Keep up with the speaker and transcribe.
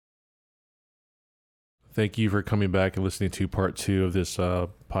Thank you for coming back and listening to part 2 of this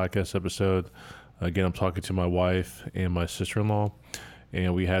podcast episode. Again, I'm talking to my wife and my sister-in-law,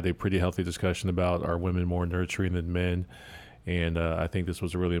 and we had a pretty healthy discussion about are women more nurturing than men, and I think this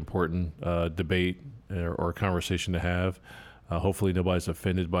was a really important debate or conversation to have. Hopefully nobody's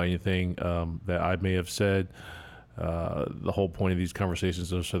offended by anything that I may have said. The whole point of these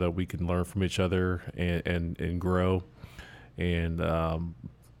conversations is so that we can learn from each other and grow, and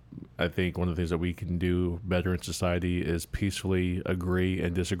I think one of the things that we can do better in society is peacefully agree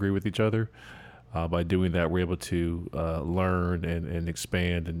and disagree with each other. By doing that, we're able to learn and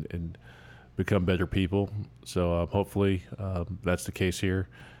expand and become better people. So hopefully that's the case here,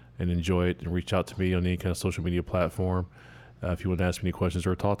 and enjoy it, and reach out to me on any kind of social media platform if you want to ask me any questions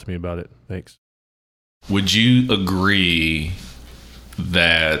or talk to me about it. Thanks. Would you agree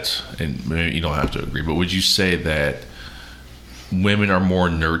that, and maybe you don't have to agree, but would you say that women are more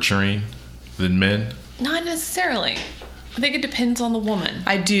nurturing than men? Not necessarily. I think it depends on the woman.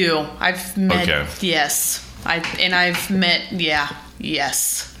 I do. I've met, yes. I've met,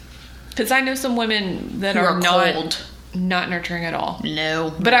 yes. Because I know some women that Who are cold. not nurturing at all.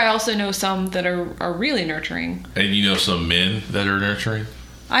 No. But I also know some that are really nurturing. And you know some men that are nurturing?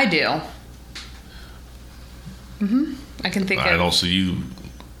 I do. I can think I of... don't see you.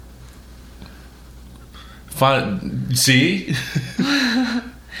 See?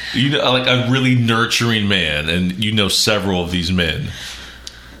 You know, like a really nurturing man, and you know several of these men.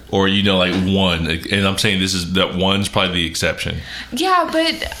 Or you know, like one, and I'm saying that one's probably the exception. Yeah,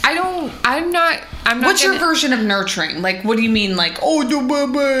 but I'm not. What's your version of nurturing? Like, what do you mean? Like, oh, the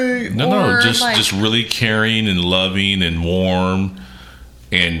baby. No, just really caring and loving and warm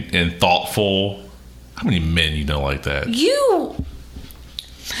and thoughtful. How many men you know like that? You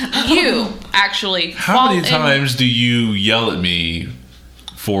actually. How many times do you yell at me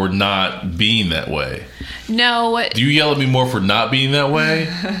for not being that way? No. Do you yell at me more for not being that way?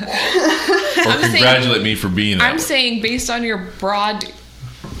 Or congratulate me for being that way? I'm saying based on your broad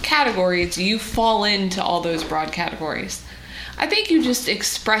categories, you fall into all those broad categories. I think you just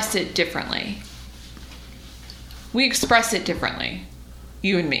express it differently. We express it differently.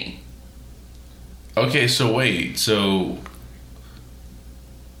 You and me. Okay, so wait.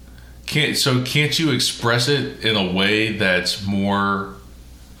 Can't you express it in a way that's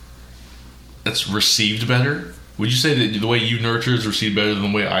received better? Would you say that the way you nurture is received better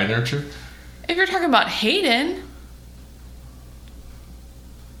than the way I nurture? If you're talking about Hayden,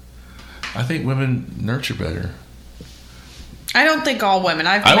 I think women nurture better. I don't think all women.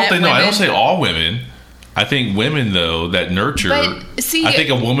 I don't say all women. I think women, though, that nurture. But see, I think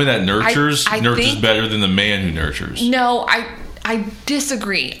a woman that nurtures nurtures think, better than the man who nurtures. No, I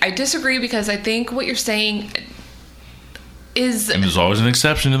disagree. I disagree because I think what you're saying is... And there's always an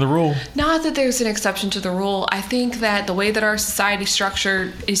exception to the rule. Not that there's an exception to the rule. I think that the way that our society is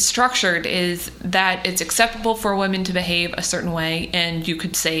structured is that it's acceptable for women to behave a certain way, and you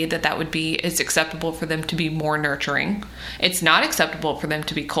could say that would be it's acceptable for them to be more nurturing. It's not acceptable for them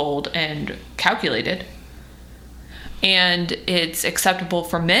to be cold and calculated. And it's acceptable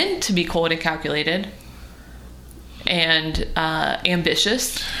for men to be cold and calculated and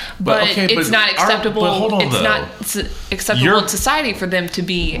ambitious, but it's not acceptable. Not acceptable in society for them to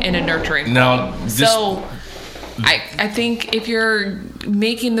be in a nurturing. I think if you're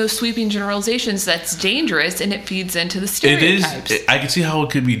making those sweeping generalizations, that's dangerous, and it feeds into the stereotypes. It is. I can see how it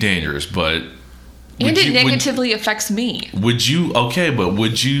could be dangerous, but it negatively affects me. Would you? Okay, but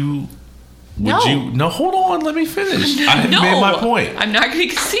would you? No, hold on. Let me finish. I haven't made my point. I'm not going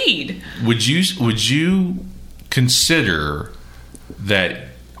to concede. Would you consider that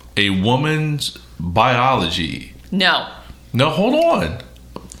a woman's biology? No, hold on.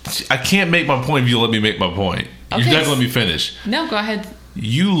 I can't make my point if you let me make my point. Okay. You're not going to let me finish. No, go ahead.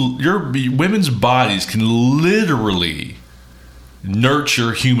 Your women's bodies can literally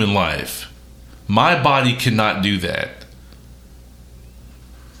nurture human life. My body cannot do that.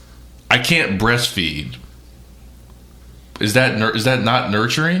 I can't breastfeed. Is that not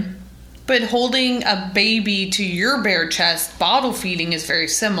nurturing? But holding a baby to your bare chest, bottle feeding is very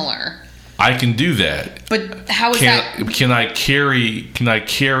similar. I can do that. But how is that? Can I carry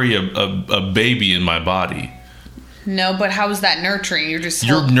a baby in my body? No, but how is that nurturing?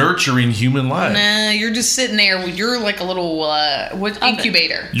 You're nurturing human life. Nah, you're just sitting there. You're like a little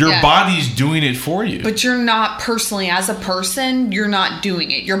incubator. Your body's doing it for you. But you're not personally, as a person, you're not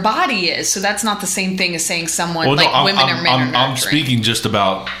doing it. Your body is. So that's not the same thing as saying women or men are nurturing. I'm speaking just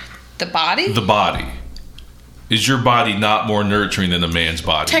about the body. The body. is your body not more nurturing than a man's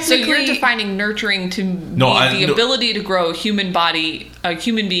body? So you're defining nurturing to me, the ability to grow a human body, a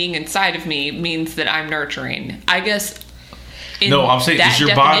human being inside of me means that I'm nurturing. I guess. I'm saying is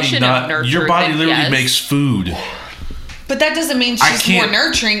your body not? Your body literally makes food. But that doesn't mean she's more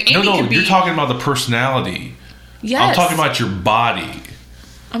nurturing. You're talking about the personality. Yes. I'm talking about your body.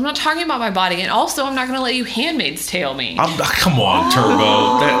 I'm not talking about my body, and also I'm not going to let you Handmaid's Tale me. Come on,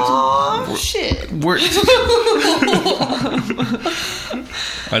 Turbo. Shit.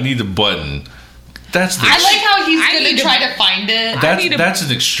 I need the button. I like how he's going to try to find it. That's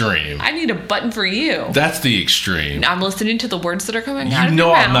an extreme. I need a button for you. That's the extreme. I'm listening to the words that are coming out of your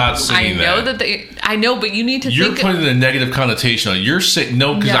your mouth. I'm not saying that. I know, but you need to You're putting a negative connotation on it. You're saying,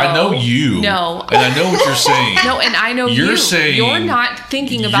 because I know you. No. And I know what you're saying. No, and I know you're saying. You're not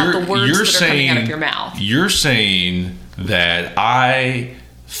thinking about the words that are coming out of your mouth. You're saying that I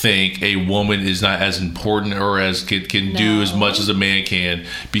think a woman is not as important or as can do as much as a man can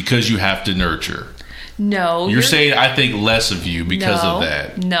because you have to nurture. No. You're saying I think less of you because of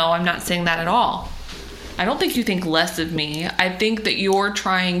that. No, I'm not saying that at all. I don't think you think less of me. I think that you're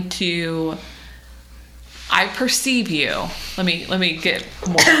trying to... I perceive you. Let me get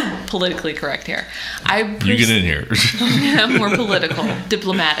more politically correct here. You get in here. I'm more political,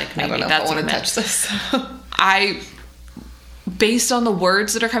 diplomatic. Maybe I don't know that's if I what want to touch this. Based on the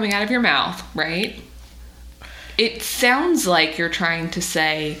words that are coming out of your mouth, right? It sounds like you're trying to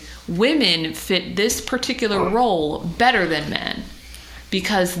say women fit this particular role better than men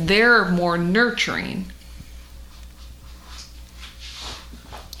because they're more nurturing.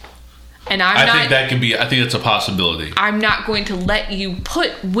 And I think that can be. I think that's a possibility. I'm not going to let you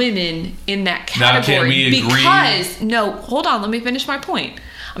put women in that category. Now, can we agree? Because hold on. Let me finish my point.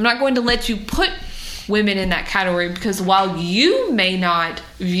 I'm not going to let you put women in that category because while you may not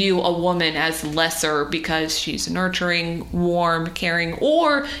view a woman as lesser because she's nurturing, warm, caring,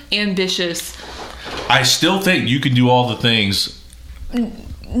 or ambitious, I still think you can do all the things.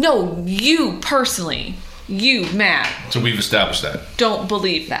 No, you personally, Matt. So we've established that. Don't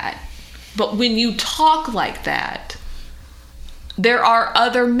believe that. But when you talk like that, there are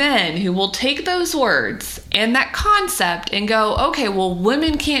other men who will take those words and that concept and go, okay, well,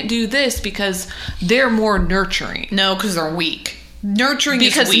 women can't do this because they're more nurturing. No, because they're weak. Nurturing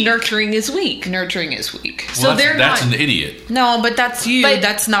is weak. Nurturing is weak. Nurturing is weak. So that's an idiot. No, but that's you.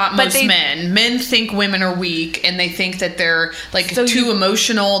 That's not most men. Men think women are weak and they think that they're too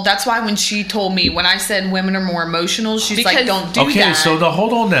emotional. That's why when she told me, when I said women are more emotional, she's like, don't do that. Okay, so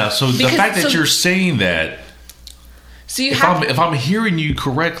hold on now. So the fact that you're saying that, so if I'm hearing you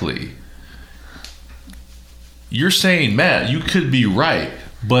correctly, you're saying, Matt, you could be right,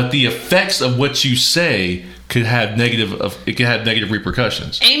 but the effects of what you say could have negative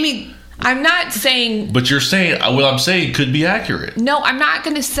repercussions. Amy, I'm not saying... But you're saying, what I'm saying could be accurate. No, I'm not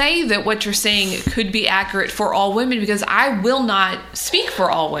going to say that what you're saying could be accurate for all women because I will not speak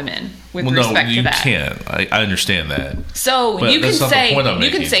for all women with respect to that. No, you can't. I understand that. So but you can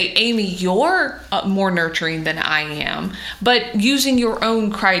say, Amy, you're more nurturing than I am, but using your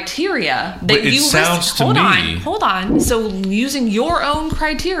own criteria that Hold on. So using your own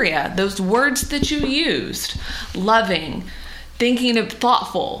criteria, those words that you used, loving, thinking of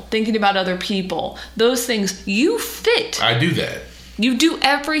thoughtful, thinking about other people, those things, you fit. I do that. You do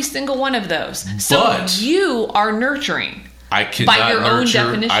every single one of those. So you are nurturing. I cannot by your nurture. Own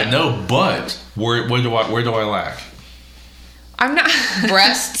definition. I know, but where do I lack? I'm not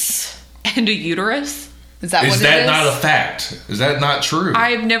breasts and a uterus. Is that not a fact? Is that not true? I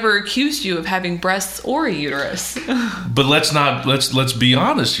have never accused you of having breasts or a uterus. But let's be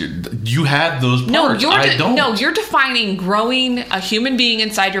honest. You have those parts. I don't. No, you're defining growing a human being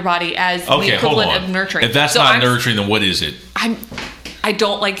inside your body as the equivalent of nurturing. If that's not nurturing, then what is it? I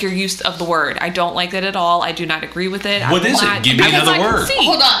don't like your use of the word. I don't like it at all. I do not agree with it. What is it? Give me another word.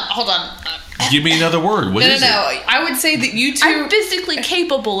 Hold on. Give me another word. What is it? No. I would say that you two... I'm physically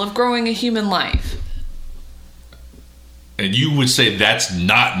capable of growing a human life. And you would say that's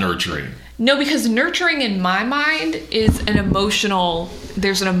not nurturing. No, because nurturing in my mind is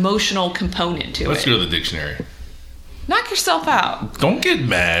there's an emotional component to it. Let's go to the dictionary. Knock yourself out. Don't get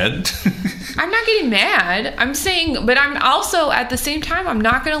mad. I'm not getting mad. I'm saying, but I'm also at the same time, I'm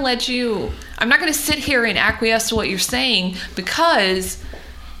not going to sit here and acquiesce to what you're saying because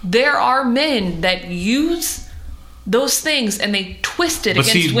there are men that use those things and they twist it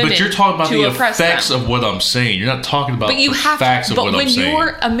against women. But you're talking about the effects them. of what I'm saying. You're not talking about the facts of what I'm saying. But when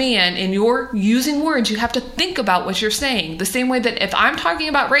you're a man and you're using words, you have to think about what you're saying. The same way that if I'm talking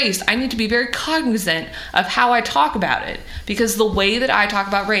about race, I need to be very cognizant of how I talk about it, because the way that I talk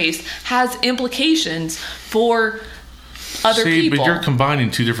about race has implications for other people. But you're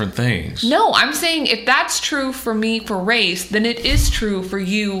combining two different things. No, I'm saying if that's true for me for race, then it is true for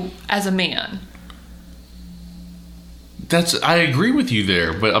you as a man. I agree with you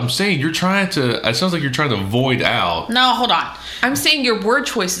there, but I'm saying it sounds like you're trying to void out. No, hold on. I'm saying your word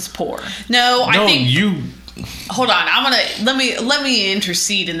choice is poor. I think you. Hold on, let me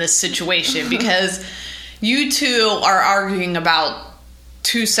intercede in this situation because you two are arguing about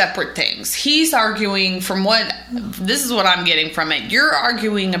two separate things. He's arguing this is what I'm getting from it. You're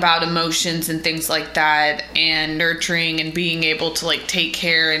arguing about emotions and things like that and nurturing and being able to like take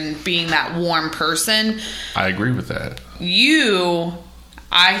care and being that warm person. I agree with that. You,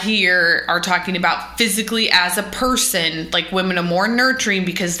 I hear, are talking about physically as a person, like women are more nurturing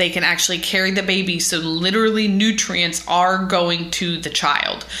because they can actually carry the baby. So literally nutrients are going to the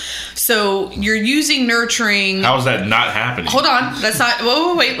child. So you're using nurturing. How is that not happening? Hold on. That's not.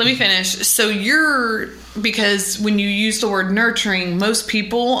 Wait. Let me finish. So because when you use the word nurturing, most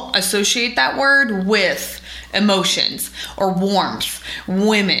people associate that word with emotions or warmth.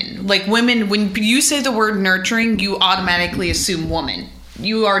 Women, when you say the word nurturing, you automatically assume woman.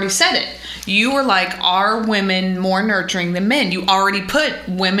 You already said it. You were like, are women more nurturing than men? You already put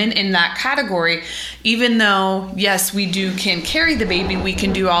women in that category, even though, yes, we can carry the baby, we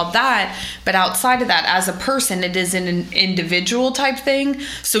can do all that, but outside of that, as a person, it is an individual type thing.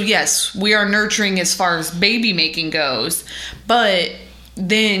 So yes, we are nurturing as far as baby making goes, but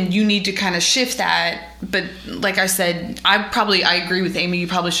then you need to kind of shift that. But like I said, I agree with Amy. You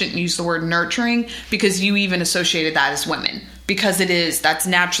probably shouldn't use the word nurturing because you even associated that as women, because that's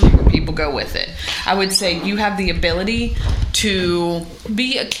naturally where people go with it. I would say you have the ability to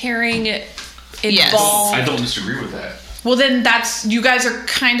be a caring, involved. Yes. I don't disagree with that. Well, then you guys are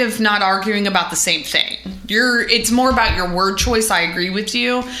kind of not arguing about the same thing. It's more about your word choice. I agree with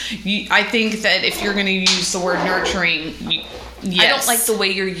you. I think that if you're going to use the word nurturing, yes. I don't like the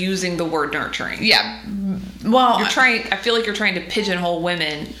way you're using the word nurturing. Yeah. Well, I feel like you're trying to pigeonhole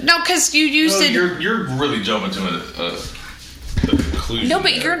women. No, because you used it. You're really jumping to a conclusion. No,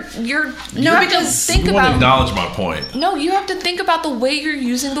 but there. because think you about. Want to acknowledge my point. No, you have to think about the way you're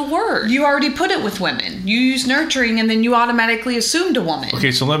using the word. You already put it with women. You use nurturing, and then you automatically assumed a woman.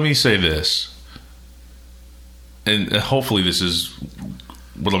 Okay, so let me say this, and hopefully this is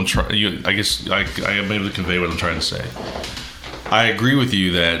what I'm trying. I guess I am able to convey what I'm trying to say. I agree with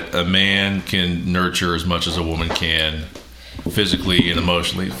you that a man can nurture as much as a woman can, physically and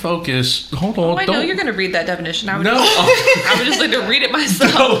emotionally. Focus. Hold on. I know you're going to read that definition. I would just like to read it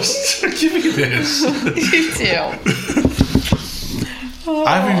myself. No, give me this. You too.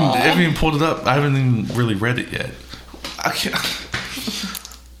 I haven't even pulled it up. I haven't even really read it yet. I can't.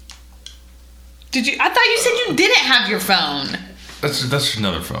 Did you? I thought you said you didn't have your phone. That's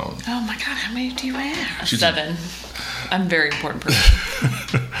another phone. Oh my god! How many do you have? 7. I'm a very important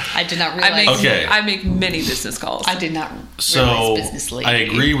person. I did not realize. I make many business calls. I did not realize business lady. I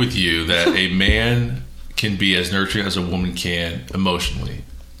agree with you that a man can be as nurturing as a woman can emotionally.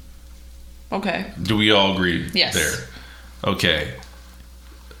 Okay. Do we all agree yes. there? Okay.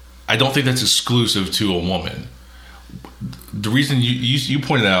 I don't think that's exclusive to a woman. The reason you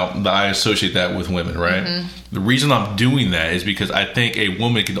pointed out that I associate that with women, right? Mm-hmm. The reason I'm doing that is because I think a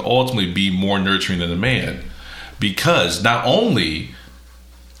woman can ultimately be more nurturing than a man. Because not only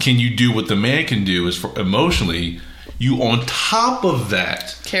can you do what the man can do as for emotionally, you on top of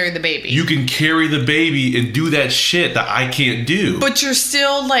that carry the baby. You can carry the baby and do that shit that I can't do. But you're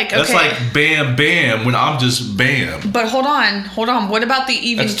still like, okay. That's like bam bam when I'm just bam. But hold on. What about the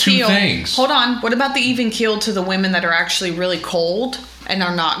even That's keel? 2 things. Hold on. What about the even keel to the women that are actually really cold and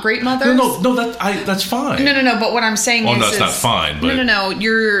are not great mothers? No, that's fine. No. But what I'm saying is, that's not fine. But no.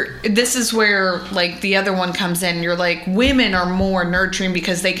 This is where like the other one comes in. You're like, women are more nurturing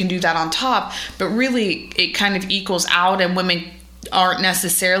because they can do that on top. But really, it kind of equals out, and women aren't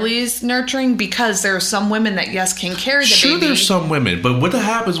necessarily as nurturing because there are some women that can carry the baby. Sure, there's some women, but what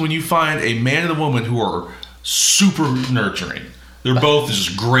happens when you find a man and a woman who are super nurturing? They're both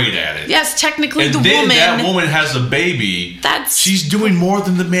just great at it. Yes, technically and the then woman. that woman has a baby. She's doing more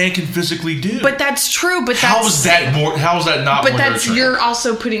than the man can physically do. But that's true. But how is that not? But more nurturing? You're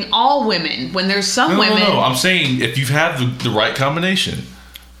also putting all women when there's some women. No. I'm saying if you have the right combination,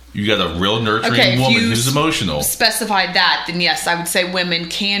 you got a real nurturing woman who's emotional. Specified that, then yes, I would say women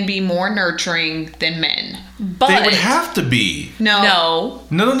can be more nurturing than men. But they would have to be. No.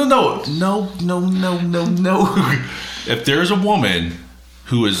 If there's a woman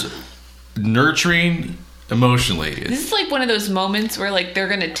who is nurturing emotionally, This is like one of those moments where like they're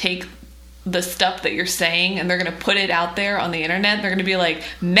going to take the stuff that you're saying and they're going to put it out there on the internet. They're going to be like,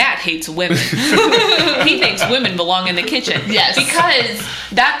 Matt hates women. He thinks women belong in the kitchen. Yes. Because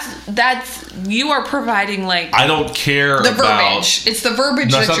that's you are providing like I don't care the about verbiage. It's the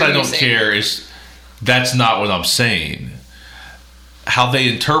verbiage No, that it's not you're that I don't using. care. That's not what I'm saying. How they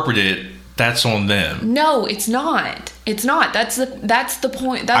interpret it, that's on them. No, it's not. It's not. That's the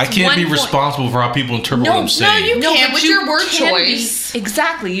point. That's I can't one be point. responsible for how people interpret what I'm saying. you can't but with you your word can choice.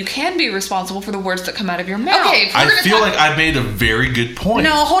 Exactly. You can be responsible for the words that come out of your mouth. Okay, if we're I gonna feel talk- like I made a very good point.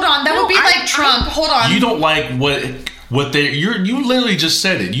 No, hold on. That No, would be I- like Trump. Hold on. You don't like what they you literally just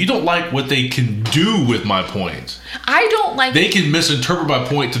said it. You don't like what they can do with my point. I don't like They can misinterpret my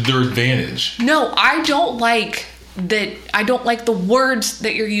point to their advantage. No, I don't like that. I don't like the words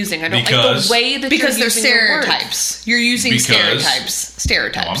that you're using. I don't like Because- the way that because you're they're using your words. stereotypes. You're using Because-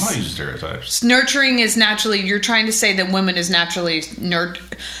 stereotypes. No, I'm not using stereotypes. Nurturing is naturally. You're trying to say that women is naturally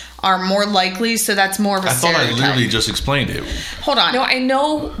are more likely, so that's more of a I thought stereotype. I literally just explained it. Hold on. No, I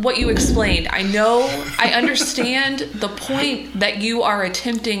know what you explained. I understand the point that you are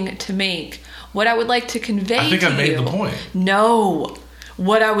attempting to make. What I would like to convey I think to I made you. the point. No.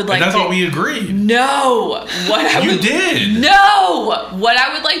 What I would like And I to thought we agreed. No. What I You would, did. No. What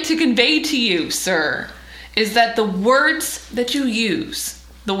I would like to convey to you, sir, is that the words that you use,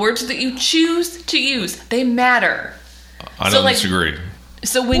 the words that you choose to use, they matter. I So, don't like- disagree.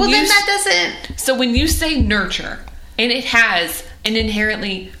 So when well, you then that doesn't. So when you say nurture, and it has an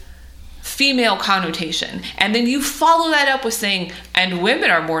inherently female connotation, and then you follow that up with saying, and women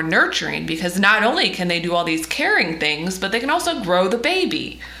are more nurturing because not only can they do all these caring things, but they can also grow the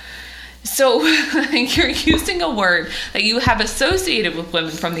baby. So you're using a word that you have associated with women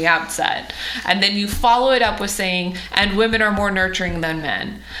from the outset, and then you follow it up with saying, and women are more nurturing than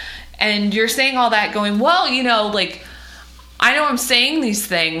men. And you're saying all that going, well, you know, like, I know I'm saying these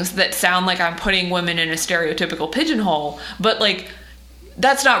things that sound like I'm putting women in a stereotypical pigeonhole, but like,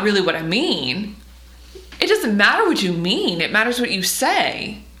 that's not really what I mean. It doesn't matter what you mean. It matters what you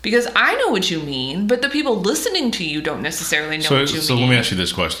say. Because I know what you mean, but the people listening to you don't necessarily know what you mean. So let me ask you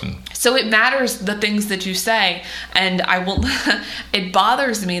this question. So it matters the things that you say, and I will. It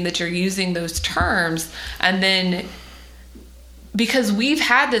bothers me that you're using those terms, and then because we've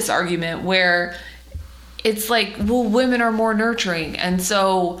had this argument where it's like, well, women are more nurturing, and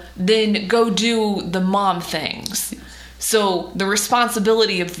so then go do the mom things. So the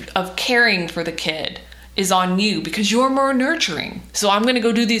responsibility of caring for the kid is on you because you're more nurturing. So I'm going to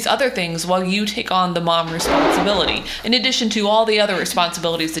go do these other things while you take on the mom responsibility, in addition to all the other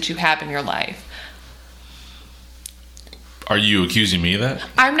responsibilities that you have in your life. Are you accusing me of that?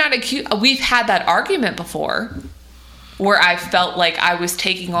 I'm not we've had that argument before where I felt like I was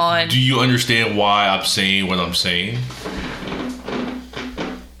taking on. Do you understand why I'm saying what I'm saying?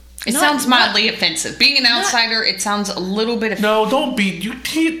 It sounds mildly offensive. Being an outsider, it sounds a little bit offensive. No, don't be. You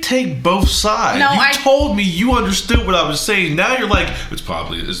can't take both sides. No, you told me you understood what I was saying. Now you're like, it's a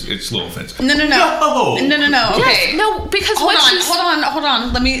little offensive. No. No. Okay. Yes, no, because Hold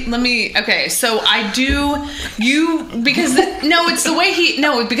on. Let me. Okay, so I do. Because it's the way he.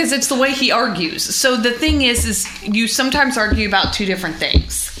 No, because it's the way he argues. So the thing is you sometimes argue about two different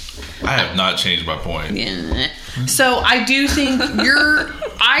things. I have not changed my point. Yeah. So I do think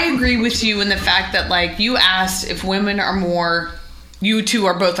I agree with you in the fact that, like, you asked if women are more. You two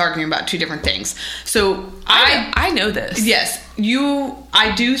are both arguing about two different things. So I know this. Yes,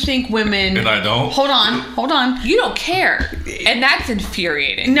 I do think women. And I don't. Hold on. You don't care, and that's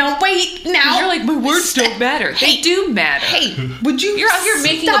infuriating. No, wait. Now You're like, my words don't matter. They do matter. Hey, would you? You're out here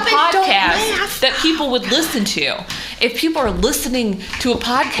making a stop it, don't podcast laugh. that people would listen to. If people are listening to a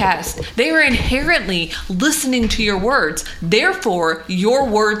podcast, they are inherently listening to your words. Therefore, your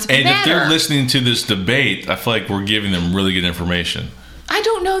words And matter. if they're listening to this debate, I feel like we're giving them really good information. I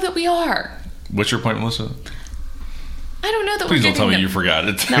don't know that we are. What's your point, Melissa? I don't know that Please we're don't tell giving me them. you forgot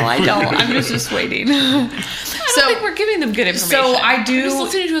it. No, I don't. I'm just waiting. I don't think we're giving them good information. So I do. They're just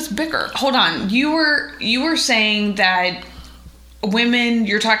listening to us bicker. Hold on. You were saying that women.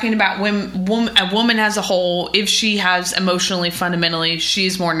 You're talking about a woman as a whole. If she has emotionally, fundamentally,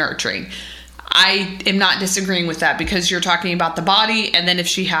 she's more nurturing. I am not disagreeing with that because you're talking about the body, and then if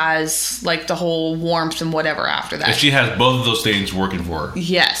she has like the whole warmth and whatever after that. If she has both of those things working for her.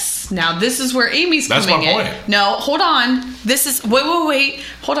 Yes. Now this is where Amy's That's coming my in. point. No, hold on. This is wait.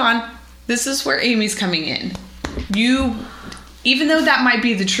 Hold on. This is where Amy's coming in. even though that might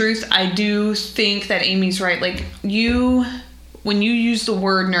be the truth, I do think that Amy's right. Like, when you use the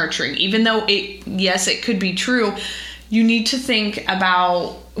word nurturing, even though it could be true, you need to think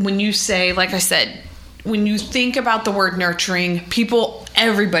about when you say, like I said, when you think about the word nurturing,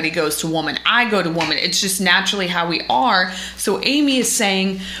 everybody goes to woman. I go to woman. It's just naturally how we are. So Amy is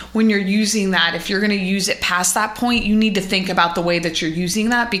saying, when you're using that, if you're going to use it past that point, you need to think about the way that you're using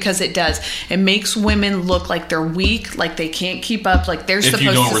that, because it does. It makes women look like they're weak, like they can't keep up, like they're supposed to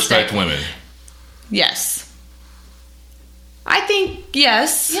If you don't respect women. Yes. I think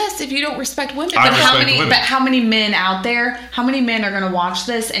yes. Yes, if you don't respect women. I But respect how many? women. But how many men out there, how many men are going to watch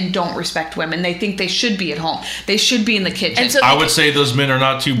this and don't respect women? They think they should be at home. They should be in the kitchen. And so I would say those men are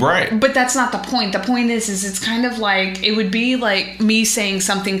not too bright. But that's not the point. The point is it's kind of like, it would be like me saying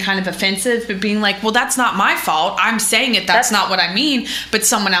something kind of offensive, but being like, well, that's not my fault. I'm saying it. That's not what I mean. But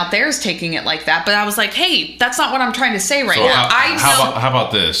someone out there is taking it like that. But I was like, hey, that's not what I'm trying to say right So now. how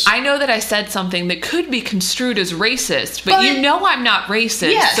about this? I know that I said something that could be construed as racist, but you know I'm not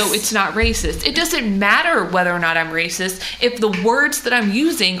racist, Yes. so it's not racist. It doesn't matter whether or not I'm racist if the words that I'm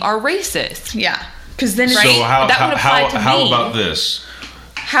using are racist. Yeah. Because then, So Right? That would apply to how me. about this?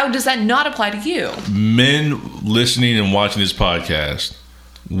 How does that not apply to you? Men listening and watching this podcast,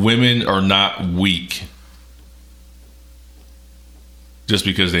 women are not weak just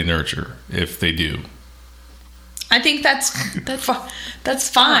because they nurture, if they do. I think that's fine. That's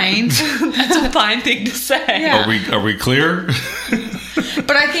a fine thing to say. Yeah. Are we clear?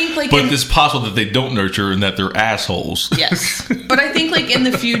 But I think like But it's possible that they don't nurture and that they're assholes. yes. But I think like in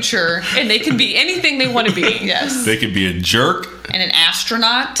the future, And they can be anything they want to be. yes. They could be a jerk. And an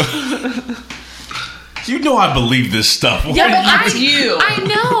astronaut. You know I believe this stuff. Yeah, but That's you.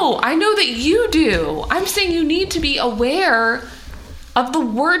 I know that you do. I'm saying you need to be aware of the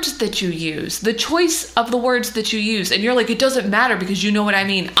words that you use, the choice of the words that you use. And you're like, it doesn't matter because you know what I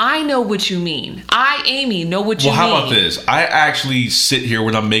mean. I know what you mean. I, Amy, know what you mean. Well, how about this? I actually sit here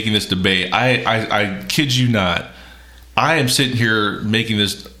when I'm making this debate. I kid you not. I am sitting here making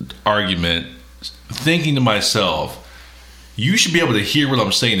this argument, thinking to myself, you should be able to hear what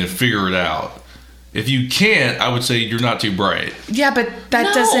I'm saying and figure it out. If you can't, I would say you're not too bright. Yeah, but that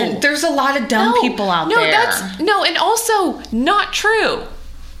No. doesn't. There's a lot of dumb people out there. No, and also not true.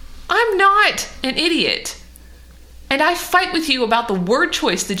 I'm not an idiot. And I fight with you about the word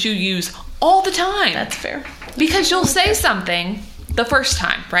choice that you use all the time. That's fair. Because you'll say something the first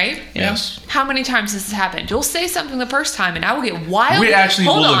time, right? Yes. How many times has this happened? You'll say something the first time and I will get wild. We actually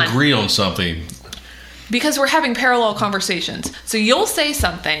Hold will on. agree on something. Because we're having parallel conversations. So you'll say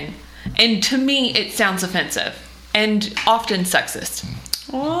something, and to me, it sounds offensive and often sexist,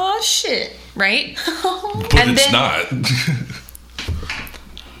 Oh shit. right? But And it's then- not.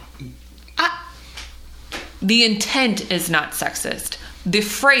 The intent is not sexist. The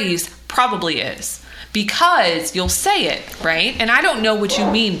phrase probably is. Because you'll say it, right? And I don't know what you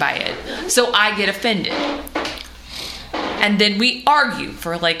mean by it. So I get offended. And then we argue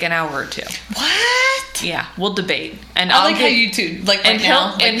for like an hour or two. What? Yeah, we'll debate. And I I'll like how get- you two like and right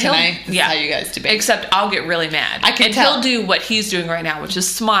now. he'll- Like, and can he'll- I? This yeah. is how you guys debate. Except I'll get really mad. I can and tell. he'll do what he's doing right now, which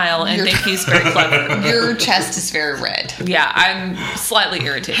is smile and You're- think he's very clever. Your chest is very red. Yeah, I'm slightly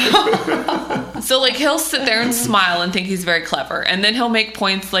irritated. So, like, he'll sit there and smile and think he's very clever. And then he'll make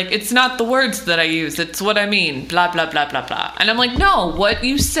points like, it's not the words that I use, it's what I mean, blah, blah, blah, blah, blah. And I'm like, no, what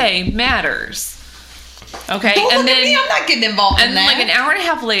you say matters. Okay? Don't and look at me. I'm not getting involved in and that. like an hour and a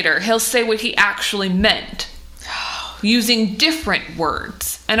half later, he'll say what he actually meant. Using different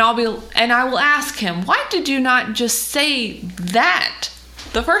words. And I will ask him, why did you not just say that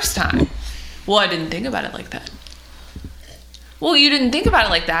the first time? Well, I didn't think about it like that. Well, you didn't think about it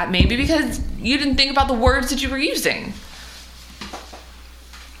like that, maybe because you didn't think about the words that you were using.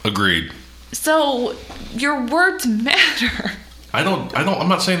 Agreed. So your words matter. I'm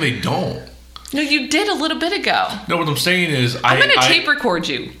not saying they don't. No, you did a little bit ago. No, what I'm saying is I'm going to tape record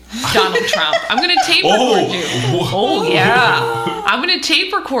you, Donald Trump. I'm going to tape record you. Oh, yeah. I'm going to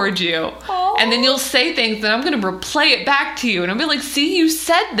tape record you. And then you'll say things and I'm going to replay it back to you. And I'll be like, see, you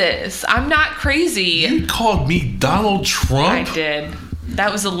said this. I'm not crazy. You called me Donald Trump? I did. That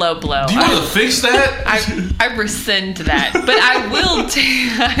was a low blow. Do you want to fix that? I rescind that. But I will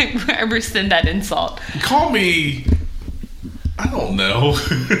I rescind that insult. Call me... I don't know.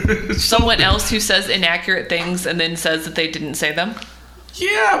 Someone else who says inaccurate things and then says that they didn't say them.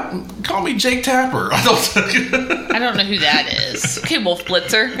 Yeah, call me Jake Tapper. I don't know who that is. Okay, Wolf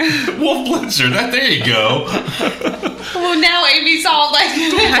Blitzer. Wolf Blitzer. There you go. Well, now Amy's all like,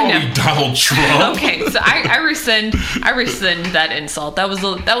 Don't call me Donald Trump. Okay, so I rescind that insult. That was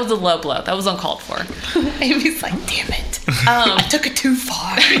a low blow. That was uncalled for. Amy's like, damn it. I took it too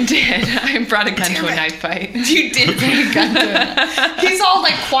far. I did. I brought a gun to a knife fight. You did bring a gun to it. He's all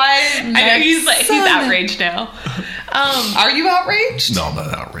like quiet. I know he's outraged now. Are you outraged? No, I'm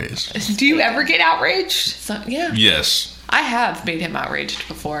not outraged. Do you ever get outraged? So, yeah. Yes. I have made him outraged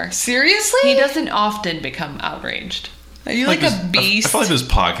before. Seriously? He doesn't often become outraged. Are you like a beast? I feel like this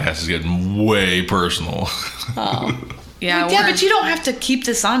podcast is getting way personal. Oh. Yeah, but you don't have to keep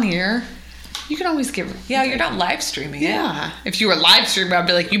this on here. You can always get... Yeah, you're not live streaming it. Yeah. If you were live streaming, I'd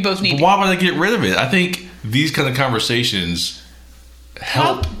be like, you both need But why would I get rid of it? I think these kind of conversations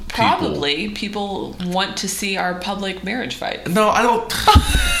help Probably people want to see our public marriage fight. No, I don't...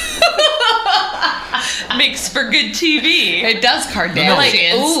 Makes for good TV. It does, Kardashians. You're like,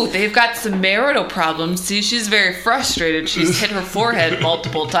 ooh, they've got some marital problems. See, she's very frustrated. She's hit her forehead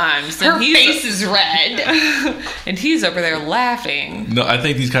multiple times. And her face is red. And he's over there laughing. No, I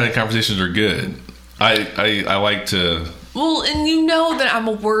think these kind of conversations are good. I like to... Well, and you know that I'm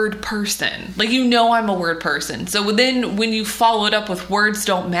a word person. Like, you know I'm a word person. So then when you follow it up with words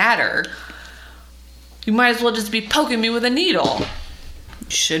don't matter, you might as well just be poking me with a needle.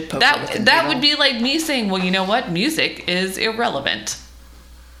 Should poke that would be like me saying, well, you know what? Music is irrelevant.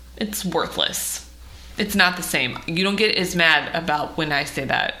 It's worthless. It's not the same. You don't get as mad about when I say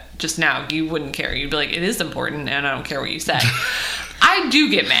that just now. You wouldn't care. You'd be like, it is important, and I don't care what you say. I do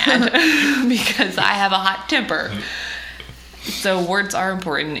get mad because I have a hot temper. So words are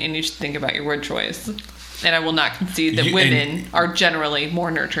important, and you should think about your word choice. And I will not concede that women are generally more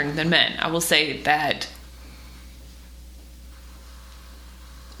nurturing than men. I will say that.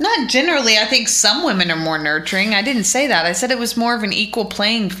 Not generally. I think some women are more nurturing. I didn't say that. I said it was more of an equal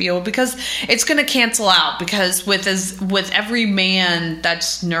playing field because it's going to cancel out. Because with every man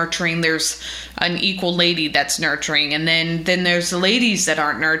that's nurturing, there's an equal lady that's nurturing, and then there's the ladies that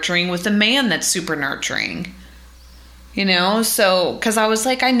aren't nurturing with the man that's super nurturing. You know, so because I was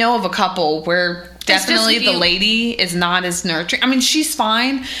like, I know of a couple where definitely the lady is not as nurturing. I mean, she's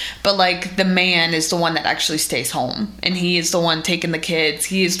fine, but like the man is the one that actually stays home, and he is the one taking the kids.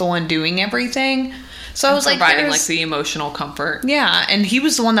 He is the one doing everything. So I was like, providing like the emotional comfort. Yeah, and he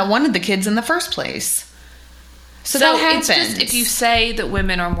was the one that wanted the kids in the first place. So that happens. It's just, if you say that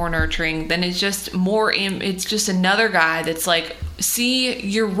women are more nurturing, then it's just it's just another guy that's like, see,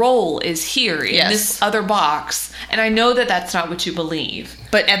 your role is here in this other box. And I know that that's not what you believe.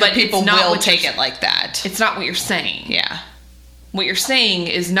 But other people will take it like that. It's not what you're saying. Yeah. What you're saying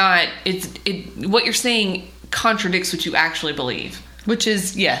is not, what you're saying contradicts what you actually believe. Which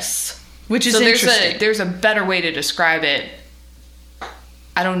is, yes. Which is interesting. There's a better way to describe it.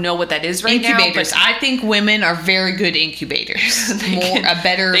 I don't know what that is right now. Incubators. I think women are very good incubators. A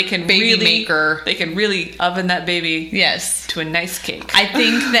better baby maker. They can really oven that baby yes. to a nice cake. I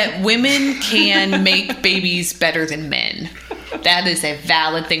think that women can make babies better than men. That is a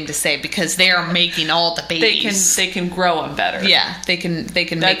valid thing to say because they are making all the babies. They can grow them better. Yeah, they can.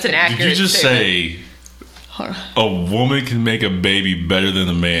 That's an accurate. Did you just say a woman can make a baby better than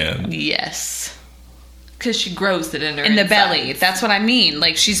a man? Yes. Because she grows it in the belly. That's what I mean.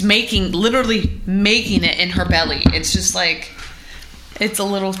 Like she's literally making it in her belly. It's just like it's a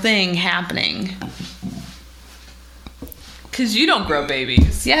little thing happening. Because you don't grow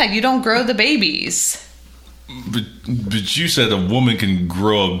babies. Yeah, you don't grow the babies. But you said a woman can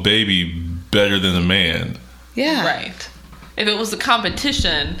grow a baby better than a man. Yeah. Right. If it was a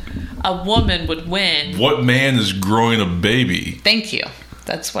competition, a woman would win. What man is growing a baby? Thank you.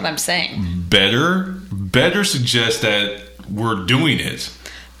 That's what I'm saying. Better suggests that we're doing it.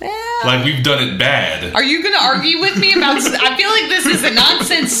 Like we've done it bad. Are you going to argue with me about... I feel like this is a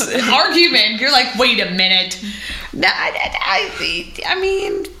nonsense argument. You're like, wait a minute. No, I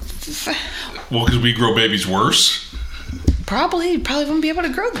mean... Well, because we grow babies worse? Probably. You probably won't be able to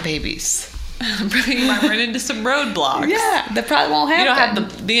grow the babies. You might run into some roadblocks. Yeah, that probably won't happen. You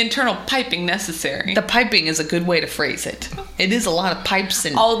don't have the internal piping necessary. The piping is a good way to phrase it. It is a lot of pipes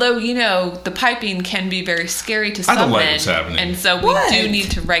and... Although, the piping can be very scary to some men. I don't like what's happening. And so we do need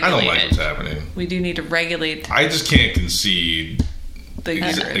to regulate it. I don't like what's happening. We do need to regulate... I just can't concede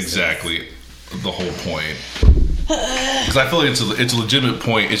exactly the whole point. Because I feel like it's a legitimate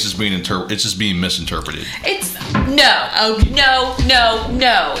point. It's just being misinterpreted. No.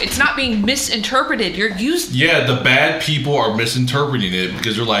 It's not being misinterpreted. You're used. Yeah, the bad people are misinterpreting it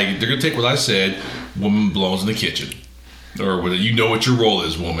because they're gonna take what I said. Woman belongs in the kitchen. Or whether you know what your role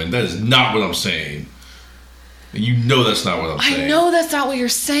is, woman. That is not what I'm saying. And you know that's not what I'm saying. I know that's not what you're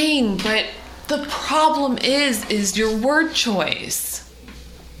saying, but the problem is your word choice.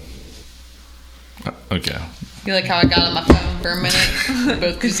 Okay. You like how I got on my phone for a minute?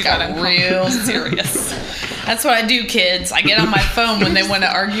 Both just got real serious. That's what I do, kids. I get on my phone when they want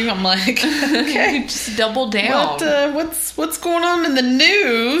to argue. I'm like, okay, just double down. What's going on in the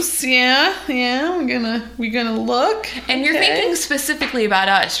news? Yeah, we're gonna look. And you're thinking specifically about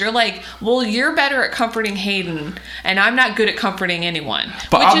us. You're like, well, you're better at comforting Hayden, and I'm not good at comforting anyone.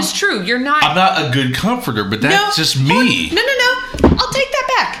 Which is true. You're not. I'm not a good comforter, but that's just me. No. I'll take that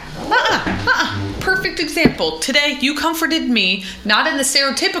back. Perfect example. Today, you comforted me, not in the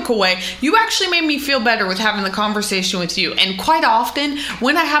stereotypical way. You actually made me feel better with having the conversation with you. And quite often,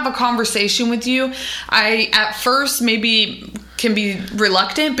 when I have a conversation with you, I, at first, maybe can be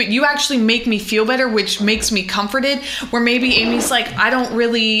reluctant, but you actually make me feel better, which makes me comforted. Where maybe Amy's like, I don't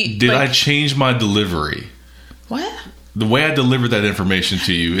really... Did I change my delivery? What? The way I delivered that information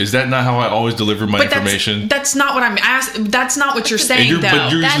to you, is that not how I always deliver my information? That's not what I'm asking. That's not what you're saying, though. But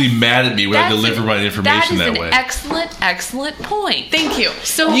you're usually mad at me when I deliver my information that way. That is an excellent point. Thank you.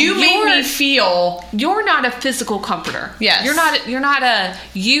 So you made me feel... You're not a physical comforter. Yes. You're not a,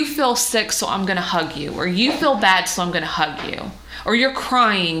 you feel sick, so I'm going to hug you. Or you feel bad, so I'm going to hug you. Or you're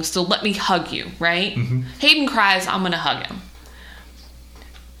crying, so let me hug you, right? Mm-hmm. Hayden cries, I'm going to hug him.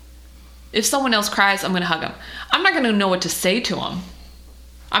 If someone else cries, I'm going to hug him. I'm not going to know what to say to him.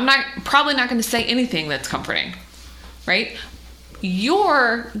 I'm probably not going to say anything that's comforting, right?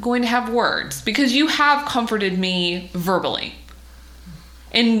 You're going to have words because you have comforted me verbally.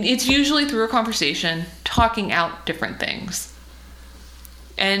 And it's usually through a conversation, talking out different things.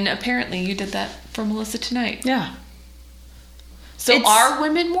 And apparently you did that for Melissa tonight. Yeah. So are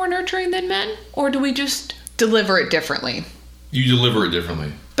women more nurturing than men? Or do we just... deliver it differently? You deliver it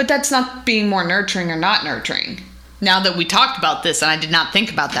differently. But that's not being more nurturing or not nurturing. Now that we talked about this, and I did not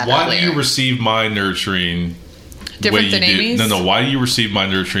think about that earlier. Why do you receive my nurturing different than Amy's? No. Why do you receive my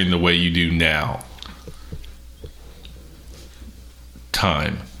nurturing the way you do now?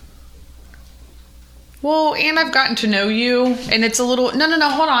 Time. Well, and I've gotten to know you, and it's a little... No,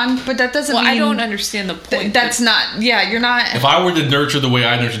 hold on. But that doesn't mean... I don't understand the point. That's not... Yeah, you're not... If I were to nurture the way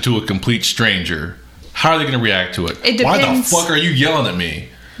I nurture to a complete stranger... How are they going to react to it? It depends. Why the fuck are you yelling at me?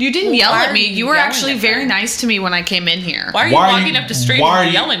 You didn't yell at me. You were actually very nice to me when I came in here. Why are you walking up to strangers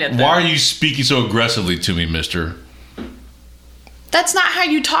and yelling at them? Why are you speaking so aggressively to me, mister? That's not how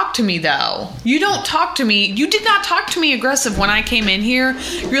you talk to me, though. You don't talk to me. You did not talk to me aggressive when I came in here.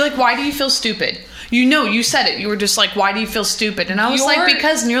 You're like, why do you feel stupid? You know, you said it. You were just like, why do you feel stupid? And I was like,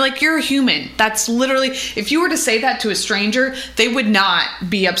 because. And you're like, you're a human. That's literally, if you were to say that to a stranger, they would not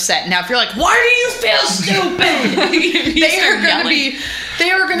be upset. Now, if you're like, why do you feel stupid?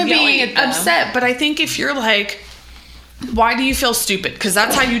 they are going to be upset. But I think if you're like, why do you feel stupid? Because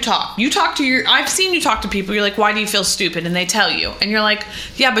that's how you talk. I've seen you talk to people. You're like, why do you feel stupid? And they tell you. And you're like,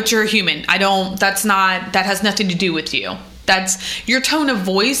 yeah, but you're a human. That has nothing to do with you. Your tone of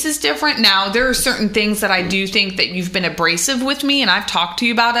voice is different. Now, there are certain things that I do think that you've been abrasive with me, and I've talked to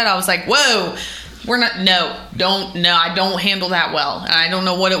you about it. I was like, whoa, I don't handle that well. And I don't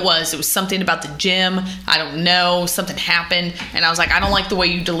know what it was. It was something about the gym. I don't know. Something happened. And I was like, I don't like the way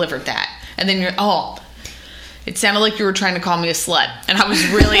you delivered that. And then it sounded like you were trying to call me a slut. And I was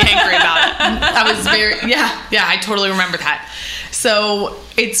really angry about it. I was I totally remember that. So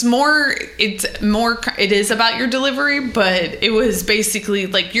it is about your delivery, but it was basically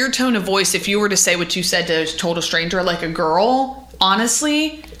like your tone of voice. If you were to say what you said to a total stranger, like a girl,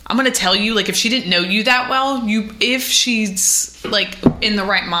 honestly, I'm going to tell you, like, if she didn't know you that well, if she's like in the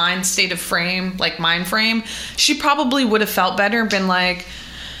right mind frame, she probably would have felt better and been like,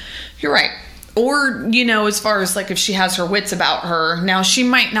 you're right. Or, as far as like if she has her wits about her, now she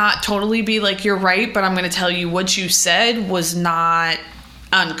might not totally be like, you're right, but I'm going to tell you what you said was not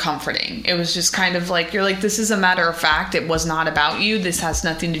uncomforting. It was just kind of like, you're like, this is a matter of fact. It was not about you. This has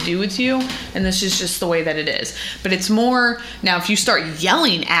nothing to do with you. And this is just the way that it is. But it's more, now if you start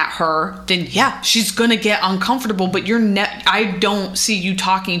yelling at her, then yeah, she's going to get uncomfortable, but I don't see you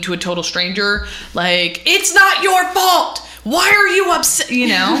talking to a total stranger like, it's not your fault. Why are you upset?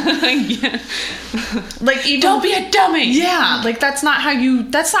 Yeah. Like, even, don't be a dummy. Yeah, like that's not how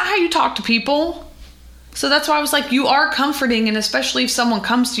you talk to people. So that's why I was like, you are comforting, and especially if someone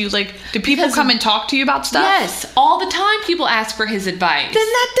comes to you, like, do people come and talk to you about stuff? Yes, all the time people ask for his advice. Then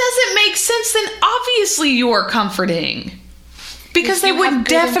that doesn't make sense. Then obviously you are comforting. Because they would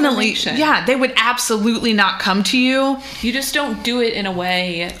definitely, they would absolutely not come to you. You just don't do it in a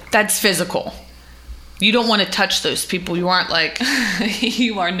way that's physical. You don't want to touch those people. You aren't like...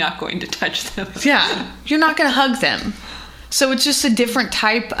 You are not going to touch them. Yeah. You're not going to hug them. So it's just a different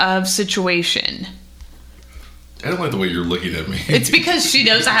type of situation. I don't like the way you're looking at me. It's because she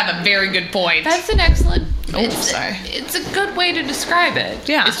knows I have a very good point. That's an excellent... Oh, sorry. It's a good way to describe it.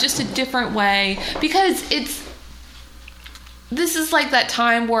 Yeah. It's just a different way. Because this is like that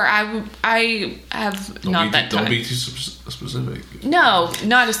time where I have Don't be too specific. No,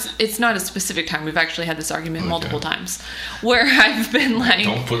 it's not a specific time. We've actually had this argument multiple times where I've been like,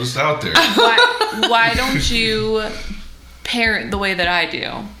 don't put us out there. why don't you parent the way that I do?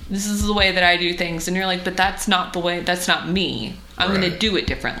 This is the way that I do things. And you're like, but that's not me. I'm going to do it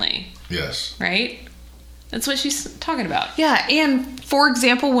differently. Yes. Right? That's what she's talking about. Yeah. And for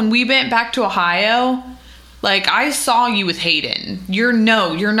example, when we went back to Ohio, like, I saw you with Hayden. You're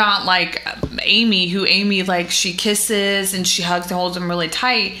not like Amy, like, she kisses and she hugs and holds him really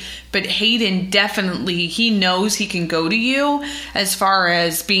tight. But Hayden definitely, he knows he can go to you as far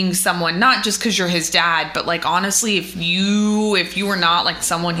as being someone, not just because you're his dad, but, like, honestly, if you were not, like,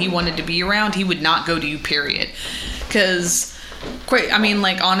 someone he wanted to be around, he would not go to you, period. Because,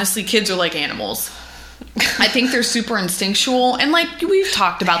 honestly, kids are like animals. I think they're super instinctual, and like we've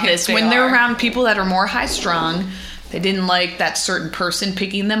talked about this, when they're around people that are more high strung, they didn't like that certain person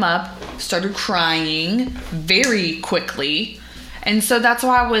picking them up, started crying very quickly. And so that's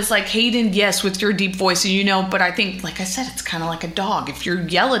why I was like, Hayden, yes, with your deep voice, and but I think, like I said, it's kind of like a dog. If you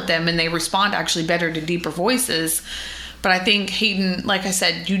yell at them and they respond actually better to deeper voices. But I think Hayden, like I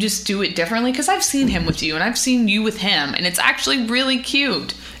said, you just do it differently, because I've seen him with you and I've seen you with him, and it's actually really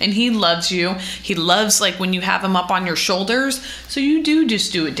cute. And he loves you. He loves, like, when you have him up on your shoulders. So you do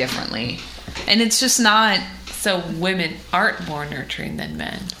just do it differently. And it's just not... So women aren't more nurturing than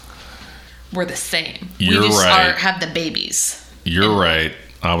men. We're the same. You're we just right. have the babies. You're right.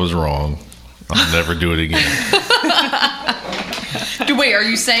 I was wrong. I'll never do it again. Wait, are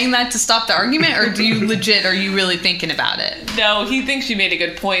you saying that to stop the argument, or are you really thinking about it? No, he thinks you made a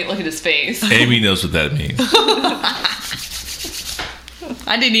good point. Look at his face. Amy knows what that means.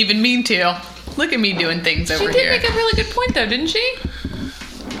 I didn't even mean to. Look at me doing things over here. She did make a really good point, though, didn't she?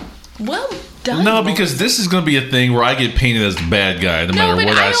 Well done. No, because this is going to be a thing where I get painted as the bad guy no matter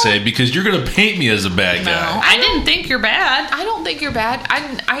what I say, because you're going to paint me as a bad guy. I didn't think you're bad. I don't think you're bad.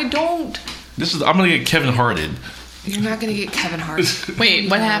 I don't. I'm going to get Kevin Harted. You're not going to get Kevin Hart. Wait,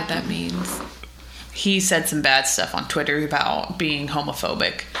 what happened? What that means. He said some bad stuff on Twitter about being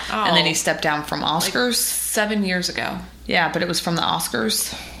homophobic. Oh. And then he stepped down from Oscars. Like 7 years ago. Yeah, but it was from the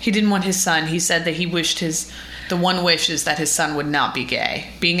Oscars. He didn't want his son. He said that he wished the one wish is that his son would not be gay.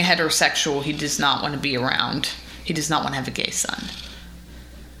 Being a heterosexual, he does not want to be around. He does not want to have a gay son.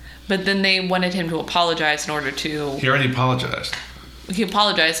 But then they wanted him to apologize in order to... He already apologized. He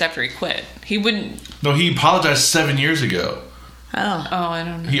apologized after he quit. He wouldn't... No, he apologized 7 years ago. Oh, I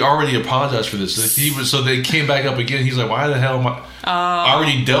don't know. He already apologized for this. So they came back up again. He's like, why the hell am I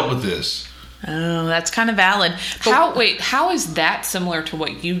already dealt with this. Oh, that's kind of valid. But how is that similar to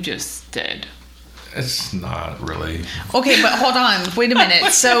what you just did? It's not really. Okay, but hold on. Wait a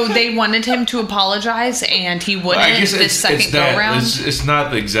minute. So they wanted him to apologize, and he wouldn't this second go-around? It's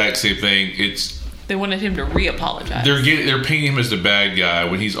not the exact same thing. They wanted him to re-apologize. They're painting him as the bad guy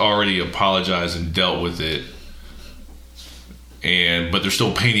when he's already apologized and dealt with it. But they're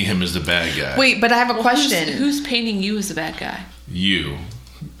still painting him as the bad guy. Wait, but I have a question. Who's painting you as the bad guy? You.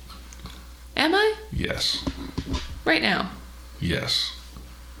 Am I? Yes. Right now? Yes.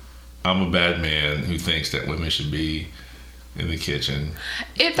 I'm a bad man who thinks that women should be in the kitchen.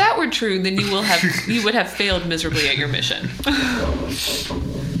 If that were true, then you would have failed miserably at your mission.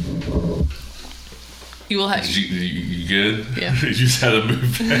 You will have. You good? Yeah. You just had to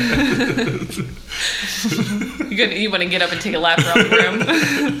move fast. You want to get up and take a lap around the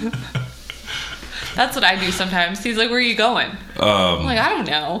room? That's what I do sometimes. He's like, "Where are you going?" I'm like, "I don't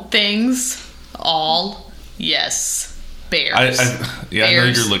know." Things. Yes. Bears. I know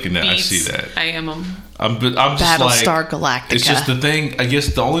you're looking at. Beats. I see that. I am. I'm just Battlestar Galactica. It's just the thing. I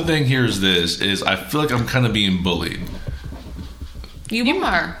guess the only thing here is I feel like I'm kind of being bullied. You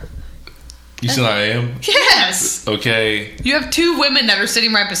are. You said I am? Yes. Okay. You have two women that are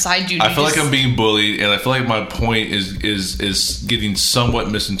sitting right beside you. I feel like I'm being bullied, and I feel like my point is getting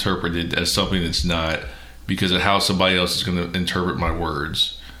somewhat misinterpreted as something that's not, because of how somebody else is going to interpret my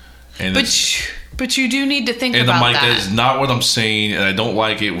words. And but you do need to think about that. And I'm like, that is not what I'm saying, and I don't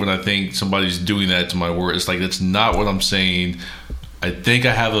like it when I think somebody's doing that to my word. It's like, that's not what I'm saying. I think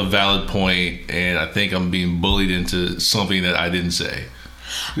I have a valid point, and I think I'm being bullied into something that I didn't say.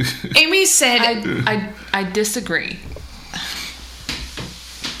 Amy said... I disagree.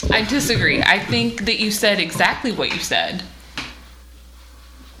 I disagree. I think that you said exactly what you said.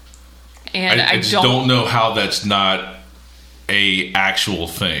 And I just don't know how that's not a actual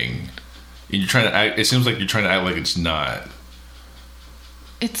thing. You're trying to act, it seems like you're trying to act like it's not.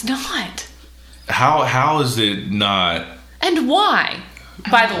 It's not. How is it not? And why?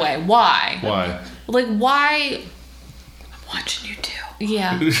 By the way, why? Why? Like, why? I'm watching you too.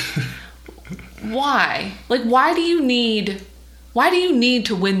 Yeah. Why? Like, why do you need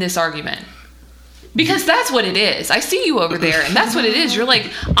to win this argument? Because that's what it is. I see you over there, and that's what it is. You're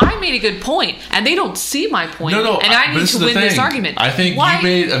like, I made a good point, and they don't see my point, and I need to win this argument. I think you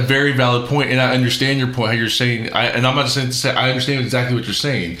made a very valid point, and I understand your point, how you're saying, and I'm not saying to say, I understand exactly what you're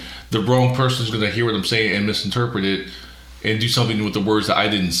saying. The wrong person is going to hear what I'm saying and misinterpret it and do something with the words that I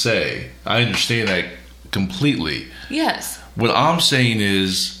didn't say. I understand that completely. Yes. What I'm saying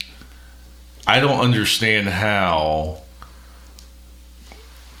is, I don't understand how,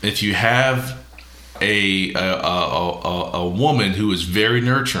 if you have a woman who is very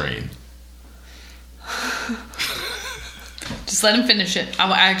nurturing. Just let him finish it.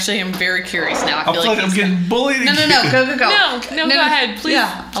 I actually am very curious now. I feel like I'm getting bullied. No, go. No, go ahead.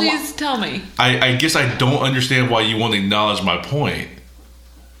 Please tell me. I guess I don't understand why you want to acknowledge my point.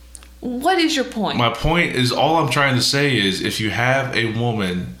 What is your point? My point is, all I'm trying to say is, if you have a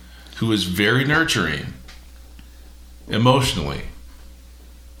woman who is very nurturing emotionally,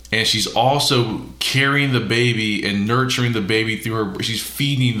 and she's also carrying the baby and nurturing the baby through her, she's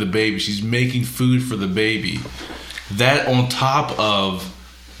feeding the baby, she's making food for the baby, that on top of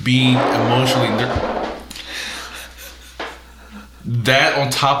being emotionally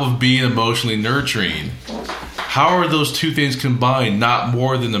nurturing, how are those two things combined not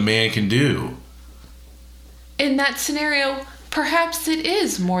more than a man can do? In that scenario, perhaps it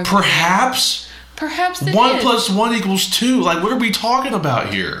is more than Perhaps it 1 is. + 1 = 2. Like, what are we talking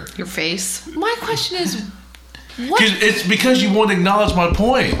about here? Your face. My question is, what? It's because you won't acknowledge my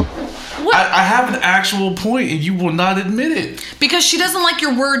point. What? I have an actual point, and you will not admit it. Because she doesn't like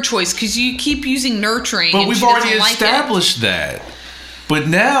your word choice, because you keep using nurturing. But and we've already established that. But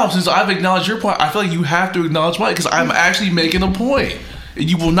now, since I've acknowledged your point, I feel like you have to acknowledge mine, because I'm actually making a point. And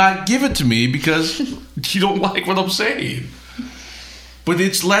you will not give it to me because you don't like what I'm saying. But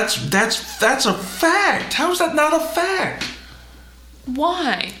that's a fact. How is that not a fact?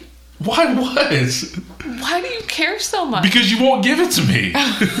 Why? Why what? Why do you care so much? Because you won't give it to me.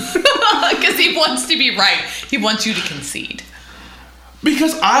 Because he wants to be right. He wants you to concede.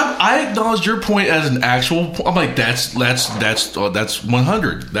 Because I acknowledged your point as an actual. I'm like, that's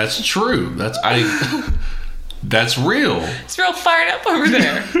 100. That's true. That's real. It's real fired up over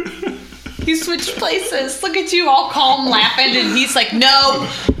there. He switched places. Look at you, all calm, laughing, and he's like, "No."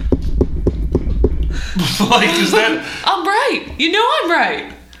 Like, is that? I'm right. You know I'm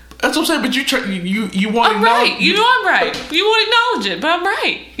right. That's what I'm saying. But you want to I'm right. You know I'm right. You won't acknowledge it, but I'm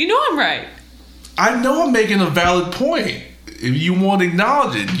right. You know I'm right. I know I'm making a valid point. If you won't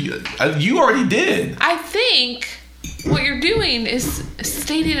acknowledge it, you already did. I think what you're doing is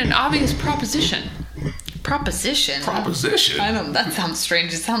stating an obvious proposition. Proposition? Proposition? I don't. That sounds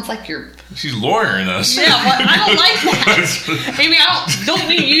strange. It sounds like you're... She's lawyering us. Yeah, but I don't like that. Amy, don't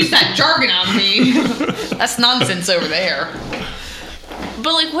need to use that jargon on me. That's nonsense over there.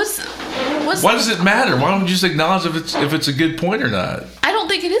 But like, what's? Why does it matter? Why don't you just acknowledge if it's a good point or not? I don't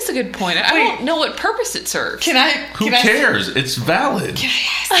think it is a good point. I don't know what purpose it serves. Who cares? It's valid. Can I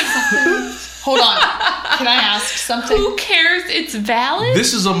ask something? Hold on. Can I ask something? Who cares? It's valid.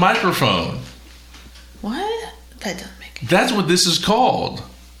 This is a microphone. What? That doesn't make sense. That's what this is called.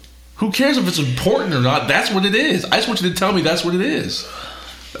 Who cares if it's important or not? That's what it is. I just want you to tell me that's what it is.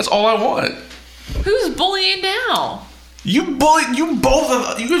 That's all I want. Who's bullying now? You bullied. You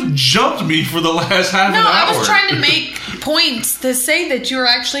both. You just jumped me for the last half an hour. No, I was trying to make points to say that you're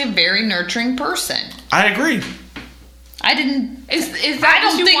actually a very nurturing person. I agree. I didn't. Is that I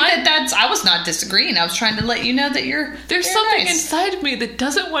don't what you think want? that's. I was not disagreeing. I was trying to let you know that you're. There's very something nice. inside of me that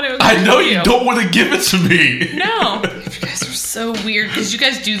doesn't want to agree I know with you don't want to give it to me. No. You guys are so weird because you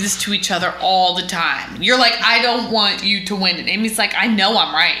guys do this to each other all the time. You're like, I don't want you to win, and Amy's like, I know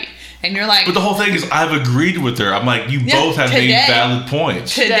I'm right, and you're like, But the whole thing is, I've agreed with her. I'm like, you both have made valid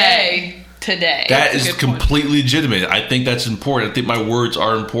points. today. That is completely legitimate. I think that's important. I think my words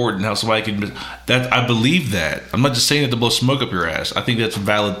are important. How somebody can that. I believe that. I'm not just saying it to blow smoke up your ass. I think that's a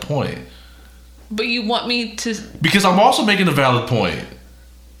valid point. But you want me to... Because I'm also making a valid point.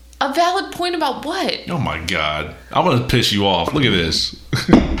 A valid point about what? Oh my God. I'm going to piss you off. Look at this.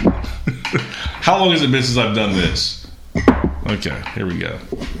 How long has it been since I've done this? Okay, here we go.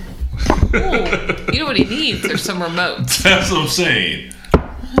 Ooh, you know what he needs? There's some remotes. That's what I'm saying.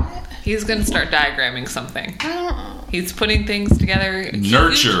 He's going to start diagramming something. I don't know. He's putting things together.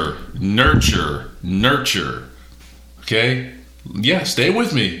 Nurture. Okay? Yeah, stay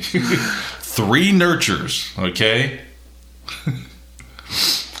with me. 3 nurtures, okay?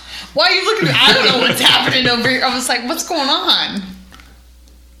 Why are you looking at me? I don't know what's happening over here. I was like, what's going on?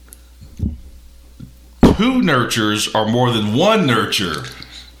 2 nurtures are more than 1 nurture.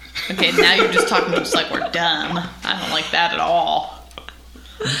 Okay, now you're just talking just like we're dumb. I don't like that at all.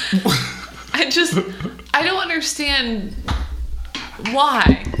 I don't understand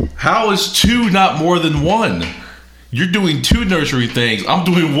why. How is 2 not more than 1? You're doing 2 nurturing things. I'm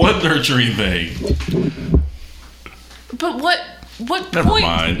doing 1 nurturing thing. But what Never point?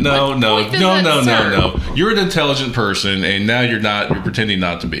 mind. No. You're an intelligent person, and now you're not. You're pretending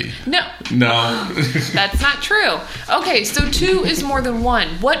not to be. No. That's not true. Okay, so 2 is more than 1.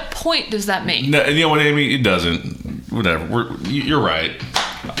 What point does that make? No, you know what I mean? It doesn't. Whatever. You're right.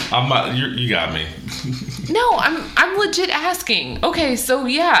 I'm not. You got me. No, I'm legit asking. Okay, so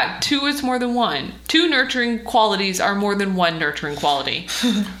yeah, 2 is more than 1. 2 nurturing qualities are more than 1 nurturing quality.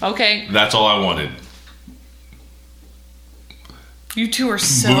 Okay. That's all I wanted. You two are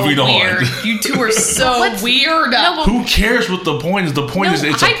so Moving on. weird. You two are so weird. No, Who cares what the point is? The point is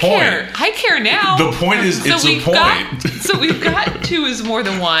it's a point. I care now. The point is it's a point. So we've got 2 is more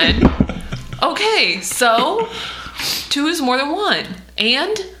than 1. Okay, so 2 is more than 1.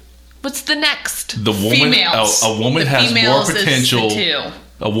 And what's the next? The woman, Females. a woman The has more females is the potential. 2.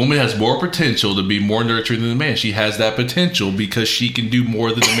 A woman has more potential to be more nurturing than a man. She has that potential because she can do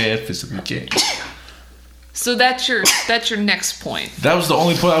more than a man physically can. So that's your next point. That was the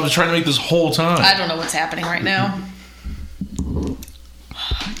only point I was trying to make this whole time. I don't know what's happening right now.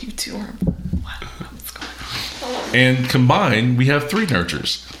 You two are... What's going on? And combined, we have 3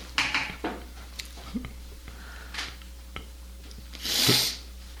 nurtures.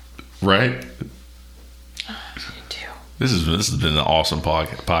 Right? This has been an awesome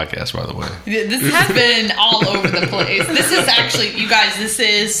podcast, by the way. This has been all over the place. This is actually, you guys, this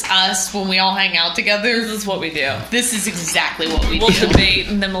is us when we all hang out together. This is what we do. This is exactly what we We'll do. debate,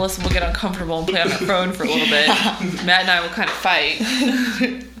 and then Melissa will get uncomfortable and play on her phone for a little bit. Matt and I will kind of fight.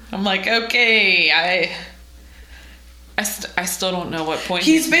 I'm like, okay, I still don't know what point.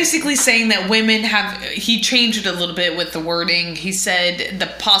 He's basically saying that women have... He changed it a little bit with the wording. He said the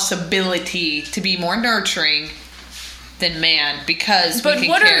possibility to be more nurturing than man because we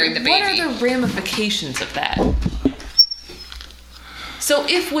can carry the baby. What are the ramifications of that? So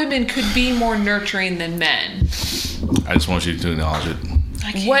if women could be more nurturing than men, I just want you to acknowledge it.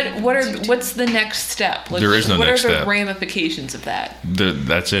 what's the next step? There is no next step. What are the ramifications of that?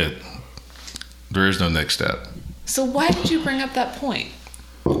 That's it. There is no next step. So why did you bring up that point?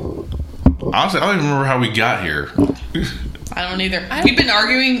 Honestly, I don't even remember how we got here. I don't either. We've been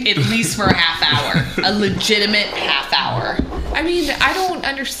arguing at least for a half hour. A legitimate half hour. I mean, I don't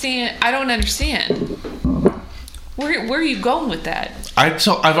understand. Where are you going with that?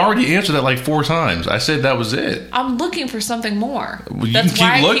 I've already answered that like 4 times. I said that was it. I'm looking for something more. Well, you can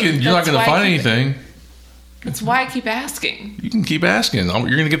keep looking. You're not going to find anything. That's why I keep asking. You can keep asking. You're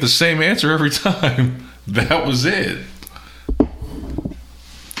going to get the same answer every time. That was it.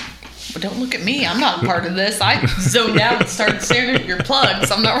 But don't look at me. I'm not a part of this. I zoned out and started staring at your plugs.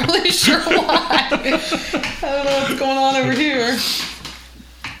 I'm not really sure why. I don't know what's going on over here.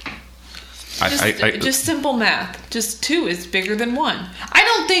 Just simple math. Just 2 is bigger than 1.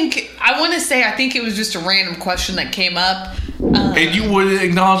 I think it was just a random question that came up. And you wouldn't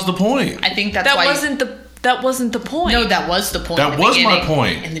acknowledge the point. I think that's that why... That wasn't the point. No, that was the point. That was my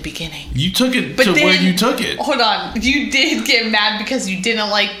point. In the beginning. You took it to where you took it. Hold on. You did get mad because you didn't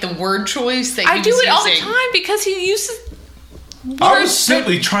like the word choice that I do it all the time because he uses words. I was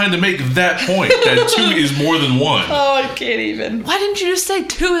simply trying to make that point, that 2 is more than 1. Oh, I can't even. Why didn't you just say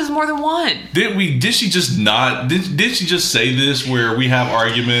 2 is more than 1? Did she just not? Did she just say this where we have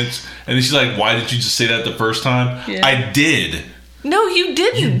arguments and then she's like, why did you just say that the first time? Yeah. I did. No, you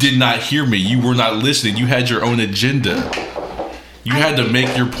didn't. You did not hear me. You were not listening. You had your own agenda. You had to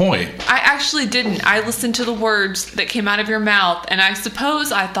make your point. I actually didn't. I listened to the words that came out of your mouth, and I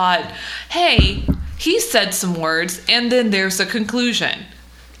suppose I thought, hey, he said some words, and then there's a conclusion.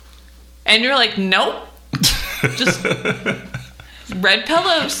 And you're like, nope. Just red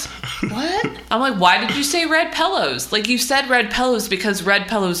pillows. What? I'm like, why did you say red pillows? Like, you said red pillows because red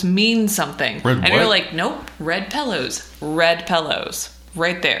pillows mean something. Red and what? You're like, nope, red pillows. Red pillows.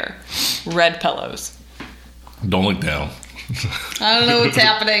 Right there. Red pillows. Don't look down. I don't know what's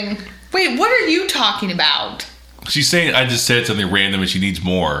happening. Wait, what are you talking about? She's saying I just said something random and she needs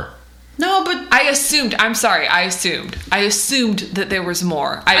more. No, but I assumed that there was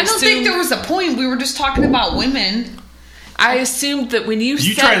more. I don't think there was a point. We were just talking about women. I assumed that when you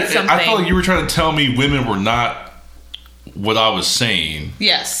said something... I felt like you were trying to tell me women were not what I was saying.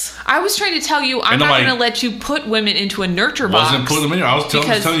 Yes. I was trying to tell you I'm not going to let you put women into a nurture box. Wasn't putting them in. I was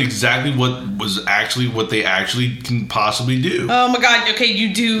telling you exactly what they actually can possibly do. Oh my God. Okay,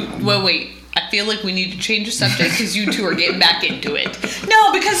 you do... Well, wait. I feel like we need to change the subject because you two are getting back into it.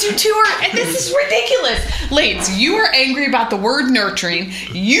 No, because you two are... And this is ridiculous. Lades, you are angry about the word nurturing.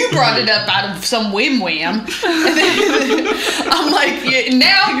 You brought it up out of some wham-wham. And then I'm like, yeah,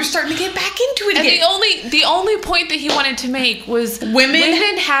 now you're starting to get back into it again. And the only point that he wanted to make was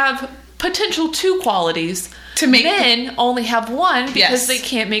women have potential 2 qualities. Men only have 1 because they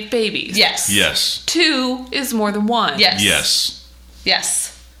can't make babies. Yes. 2 is more than 1. Yes.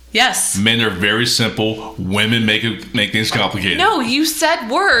 Men are very simple. Women make things complicated. No, you said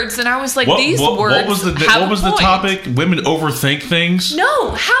words, and I was like, words. What was the topic? Women overthink things.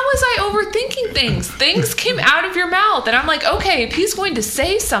 No, how was I overthinking things? Things came out of your mouth, and I'm like, okay, if he's going to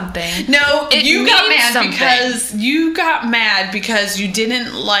say something, no, you got mad because you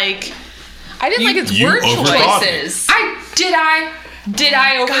didn't like. I didn't like his word choices. Did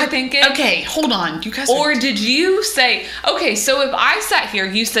I overthink it? Okay, hold on. You guys Or did you say, okay, so if I sat here,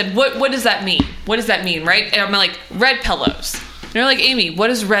 you said, what does that mean? What does that mean, right? And I'm like, red pillows. And you're like, Amy, what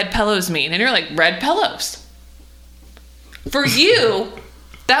does red pillows mean? And you're like, red pillows. For you,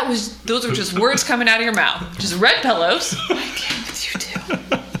 those are just words coming out of your mouth. Just red pillows. I can't with you too.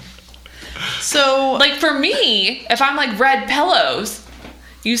 So, like for me, if I'm like red pillows,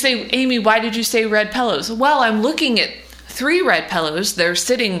 you say, Amy, why did you say red pillows? Well, I'm looking at 3 red pillows. They're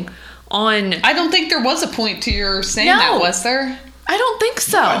sitting on... I don't think there was a point to your saying that, was there? I don't think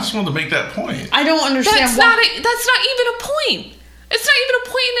so. I just wanted to make that point. I don't understand that's not even a point. It's not even a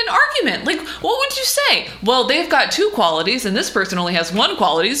point in an argument. Like, what would you say? Well, they've got 2 qualities, and this person only has 1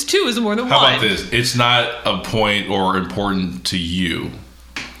 quality. 2 is more than 1. How about this? It's not a point or important to you.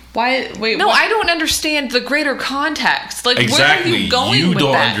 Why? Wait. No, I don't understand the greater context. Like, exactly. Where are you going with that? You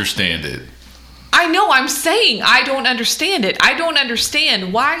don't understand it. I know, I'm saying I don't understand it. I don't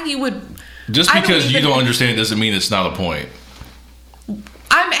understand why you would... Just because you don't understand doesn't mean it's not a point.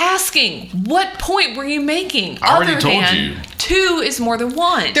 I'm asking, what point were you making? I already told you. 2 is more than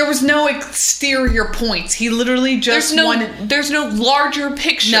 1. There was no exterior points. He literally just wanted... There's no larger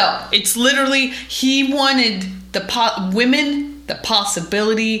picture. No, it's literally, he wanted women, the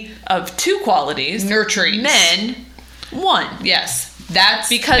possibility of 2 qualities. Nurturing. Men, 1. Yes. That's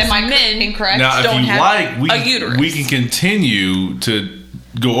because men incorrect now, don't have a uterus. We can continue to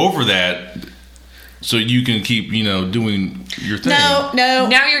go over that so you can keep, doing your thing. No.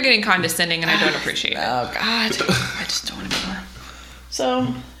 Now you're getting condescending and I don't appreciate it. Oh, God. I just don't want to more. So,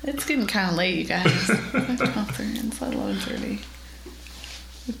 it's getting kind of late, you guys. It's 11:30.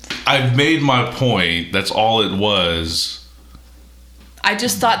 I've made my point. That's all it was. I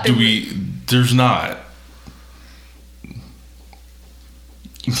just thought there's not.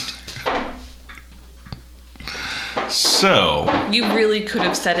 So you really could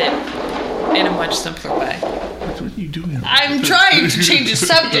have said it in a much simpler way. What are you doing? I'm trying to change the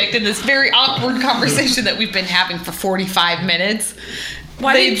subject in this very awkward conversation that we've been having for 45 minutes.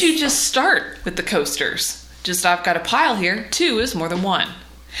 Why didn't you just start with the coasters? Just, I've got a pile here. 2 is more than 1.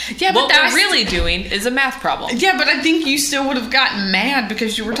 Yeah, but what we're really doing is a math problem. Yeah, but I think you still would have gotten mad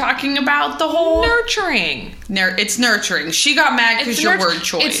because you were talking about the whole... Nurturing. It's nurturing. She got mad because your word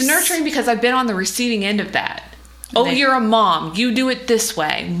choice. It's nurturing because I've been on the receiving end of that. Oh, you're a mom. You do it this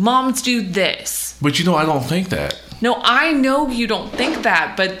way. Moms do this. But I don't think that. No, I know you don't think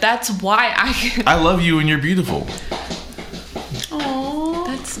that, but that's why I love you and you're beautiful. Oh,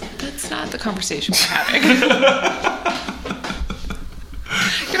 that's not the conversation we're having.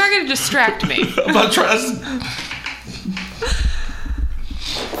 You're not going to distract me. I'm not trying.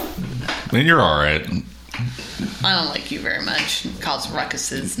 Man, you're all right. I don't like you very much. You cause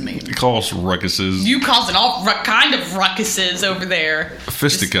ruckuses, maybe. You cause ruckuses. You causing all kind of ruckuses over there.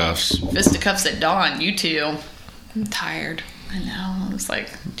 Fisticuffs. Fisticuffs at dawn. You two. I'm tired. I know. I was like,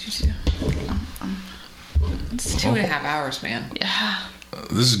 it's 2.5 hours, man. Yeah.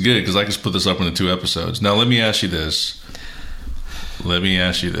 This is good because I can split this up into 2 episodes. Now, let me ask you this. Are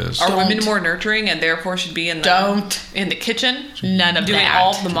women more nurturing and therefore should be in the kitchen? None of doing that.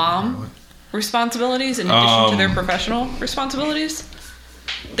 all of the mom responsibilities in addition to their professional responsibilities?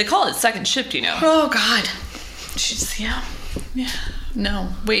 They call it second shift, Oh, God. Yeah. No.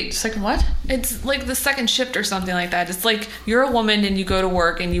 Wait, second what? It's like the second shift or something like that. It's like you're a woman and you go to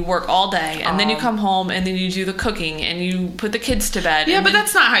work and you work all day and then you come home and then you do the cooking and you put the kids to bed. Yeah, but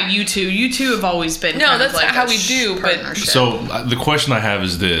that's not how you two have always been. No, that's not how we do. But so the question I have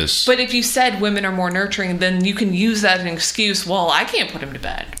is this. But if you said women are more nurturing, then you can use that as an excuse. Well, I can't put him to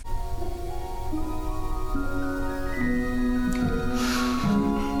bed.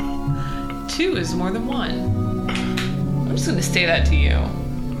 Two is more than one. I'm just going to say that to you.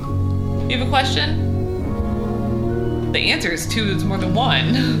 You have a question? The answer is 2 is more than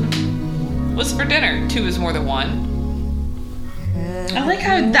 1. What's for dinner? 2 is more than 1. I like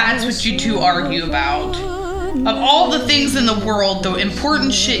how that's what you two argue about. Of all the things in the world, the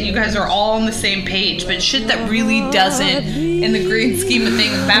important shit, you guys are all on the same page, but shit that really doesn't, in the grand scheme of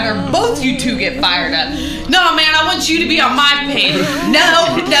things, matter, both you two get fired up. No, man, I want you to be on my page.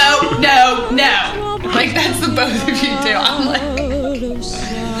 No. Like, that's the both of you do. I'm like...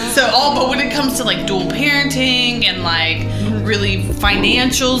 but when it comes to, like, dual parenting and, like, really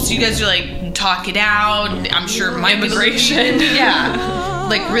financials, you guys are, like, talk it out. I'm sure immigration. Yeah.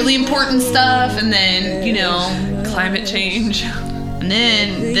 Like, really important stuff. And then, climate change. And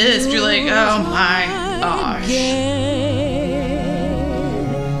then this, you're like, oh, my gosh.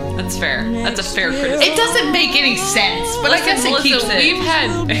 That's fair. That's a fair criticism. It doesn't make any sense, but I guess it keeps it.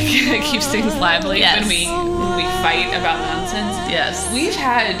 It keeps things lively when we fight about nonsense. Yes. We've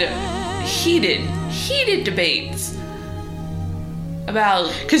had heated debates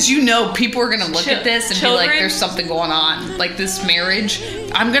about... Because people are going to look at this and be like, there's something going on. Like, this marriage,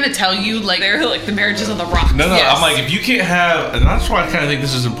 I'm going to tell you, like... They're like, the marriage is on the rocks. No, yes. I'm like, if you can't have... And that's why I kind of think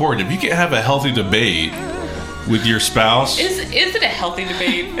this is important. If you can't have a healthy debate with your spouse... Is it a healthy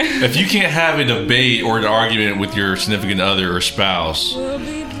debate? If you can't have a debate or an argument with your significant other or spouse,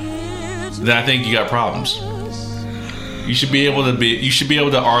 then I think you got problems. You should be able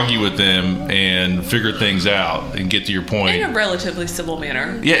to argue with them and figure things out and get to your point in a relatively civil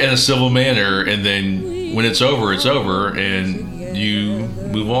manner. Yeah, in a civil manner, and then when it's over, and you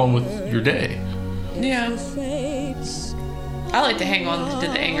move on with your day. Yeah. I like to hang on to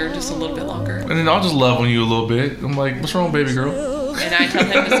the anger just a little bit longer. And then I'll just love on you a little bit. I'm like, what's wrong, baby girl? And I tell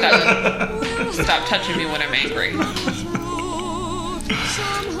him to stop touching me when I'm angry.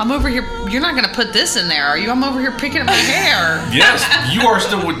 I'm over here. You're not going to put this in there, are you? I'm over here picking up my hair. Yes, you are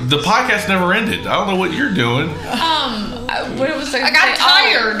still. The podcast never ended. I don't know what you're doing. What was I got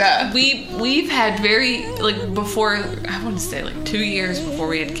tired. We've had before. I want to say 2 years before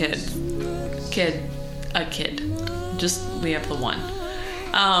we had kids. A kid. Just we have the one.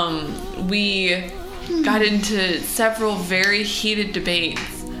 We got into several very heated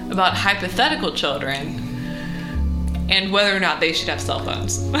debates about hypothetical children. And whether or not they should have cell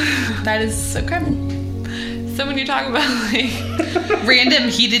phones. That is okay. So when you talk about random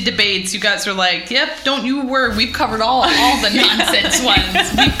heated debates, you guys are like, "Yep, don't you worry. We've covered all the nonsense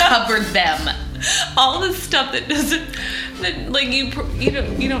ones. We've covered them. All the stuff that doesn't you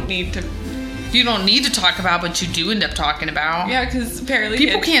don't need to." You don't need to talk about, but you do end up talking about. Yeah, because apparently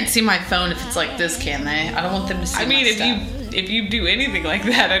people can't see my phone if it's like this, can they? I don't want them to see. If you do anything like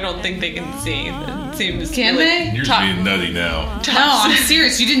that, I don't think they can see. It seems can they? You're being nutty now. No, I'm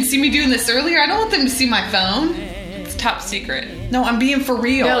serious. You didn't see me doing this earlier. I don't want them to see my phone. It's top secret. No, I'm being for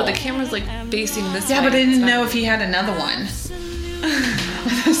real. No, the camera's facing this way. Yeah, but I didn't know if he had another one.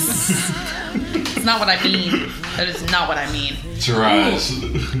 It's not what I mean. That is not what I mean. It's your eyes.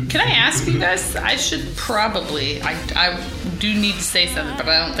 Can I ask you guys? I should probably. I do need to say something, but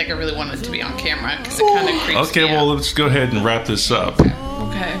I don't think I really want it to be on camera because it kind of creeps me out. Okay, well, let's go ahead and wrap this up.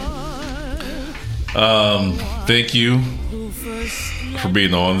 Okay. Thank you for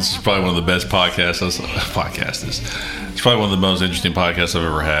being on. This is probably one of the best podcasts. It's probably one of the most interesting podcasts I've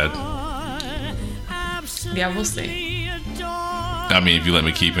ever had. Yeah, we'll see. I mean, if you let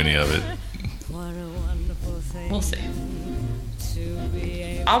me keep any of it. We'll see.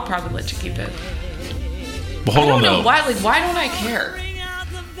 I'll probably let you keep it. But hold on, though. Why don't I care?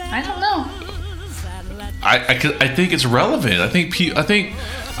 I don't know. I think it's relevant. I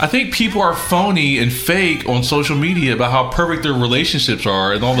think people are phony and fake on social media about how perfect their relationships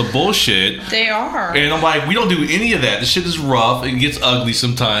are and all the bullshit. They are. And I'm like, we don't do any of that. This shit is rough. It gets ugly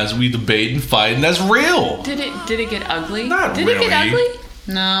sometimes. We debate and fight, and that's real. Did it get ugly? Not Did really. it get ugly?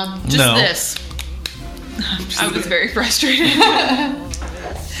 No. Just this. I was very frustrated.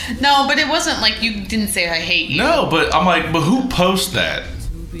 No, but it wasn't like you didn't say I hate you. No, but I'm like, but who posts that?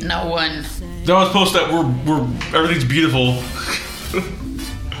 No one. They always post that we're everything's beautiful.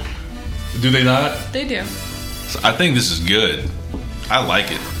 Do they not? They do. So I think this is good. I like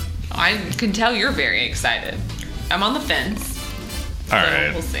it. I can tell you're very excited. I'm on the fence. So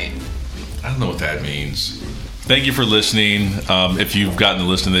right. we'll see. I don't know what that means. Thank you for listening. If you've gotten to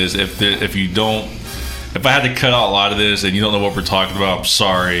listen to this, if you don't, if I had to cut out a lot of this and you don't know what we're talking about, I'm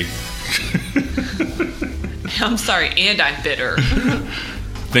sorry. I'm sorry, and I'm bitter.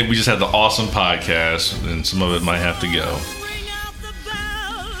 I think we just had the awesome podcast, and some of it might have to go.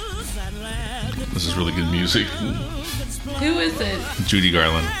 This is really good music. Who is it? Judy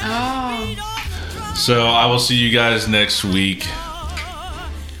Garland. Oh. So I will see you guys next week.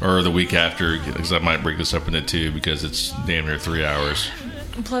 Or the week after, because I might break this up into two because it's damn near 3 hours.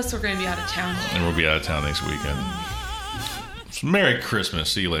 Plus, we're going to be out of town. And we'll be out of town next weekend. So Merry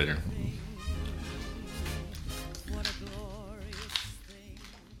Christmas. See you later.